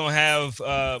 We're going to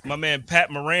have my man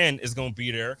Pat Moran is going to be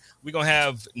there. We're going to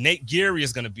have Nate Geary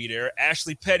is going to be there.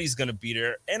 Ashley Petty's going to be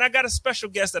there. And I got a special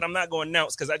guest that I'm not going to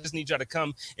announce because I just need y'all to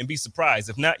come and be surprised.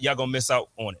 If not, y'all going to miss out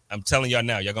on it. I'm telling y'all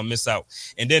now, y'all going to miss out.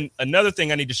 And then another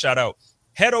thing I need to shout out,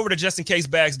 head over to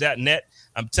justincasebags.net.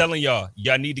 I'm telling y'all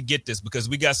need to get this because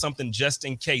we got something just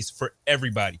in case for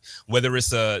everybody. Whether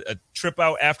it's a trip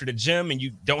out after the gym and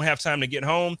you don't have time to get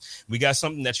home, we got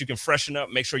something that you can freshen up,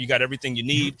 make sure you got everything you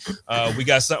need. We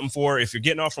got something for if you're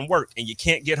getting off from work and you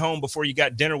can't get home before you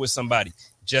got dinner with somebody.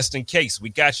 Just in case, we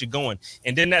got you going.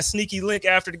 And then that sneaky link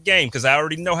after the game, because I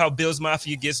already know how Bill's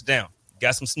Mafia gets down.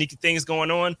 Got some sneaky things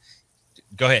going on.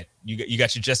 Go ahead. You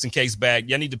got your just in case bag.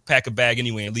 Y'all need to pack a bag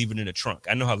anyway and leave it in the trunk.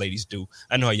 I know how ladies do.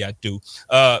 I know how y'all do.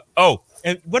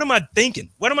 And what am I thinking?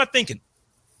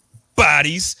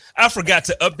 Bodies. I forgot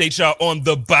to update y'all on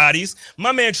the bodies.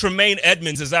 My man Tremaine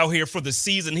Edmonds is out here for the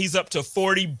season. He's up to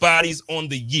 40 bodies on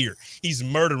the year. He's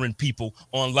murdering people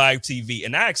on live TV.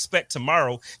 And I expect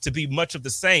tomorrow to be much of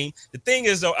the same. The thing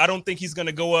is, though, I don't think he's going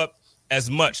to go up as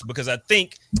much because I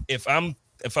think if I'm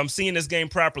seeing this game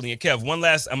properly, and Kev, I'm going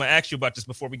to ask you about this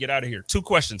before we get out of here. 2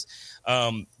 questions.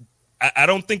 I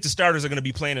don't think the starters are going to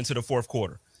be playing into the fourth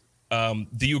quarter. Do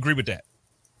you agree with that?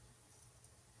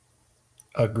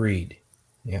 Agreed.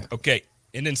 Yeah. Okay.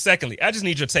 And then secondly, I just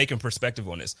need your take and perspective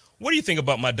on this. What do you think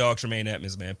about my dog, Tremaine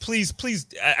Edmonds, man? Please,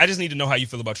 I just need to know how you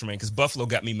feel about Tremaine because Buffalo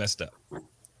got me messed up.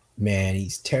 Man,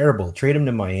 he's terrible. Trade him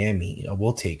to Miami.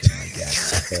 We'll take him, I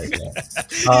guess.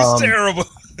 He's terrible.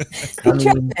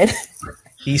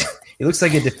 He looks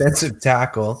like a defensive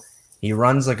tackle. He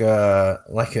runs like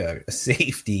a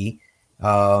safety,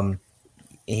 and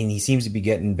he seems to be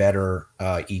getting better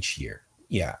each year.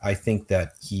 Yeah, I think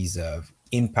that he's an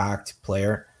impact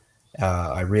player.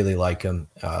 I really like him.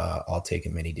 I'll take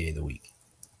him any day of the week.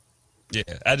 Yeah,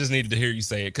 I just needed to hear you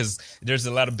say it because there's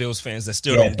a lot of Bills fans that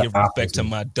still don't give respect to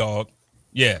my dog.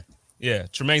 Yeah,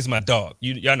 Tremaine's my dog.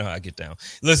 Y'all know how I get down.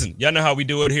 Listen, y'all know how we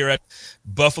do it here at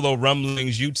Buffalo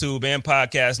Rumblings YouTube and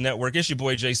Podcast Network. It's your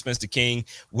boy Jay Spencer King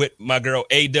with my girl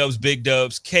A-Dubs, Big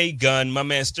Dubs, K-Gun, my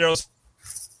man Stirros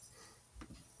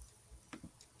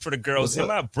for the girls, and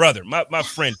my brother, my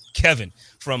friend Kevin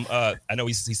from I know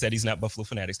he said he's not Buffalo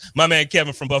Fanatics. My man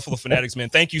Kevin from Buffalo Fanatics, man.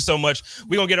 Thank you so much.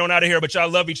 We're gonna get on out of here, but y'all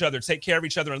love each other. Take care of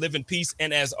each other and live in peace.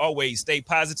 And as always, stay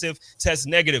positive, test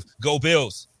negative. Go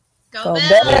Bills. Go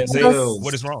Bills.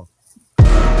 What is wrong?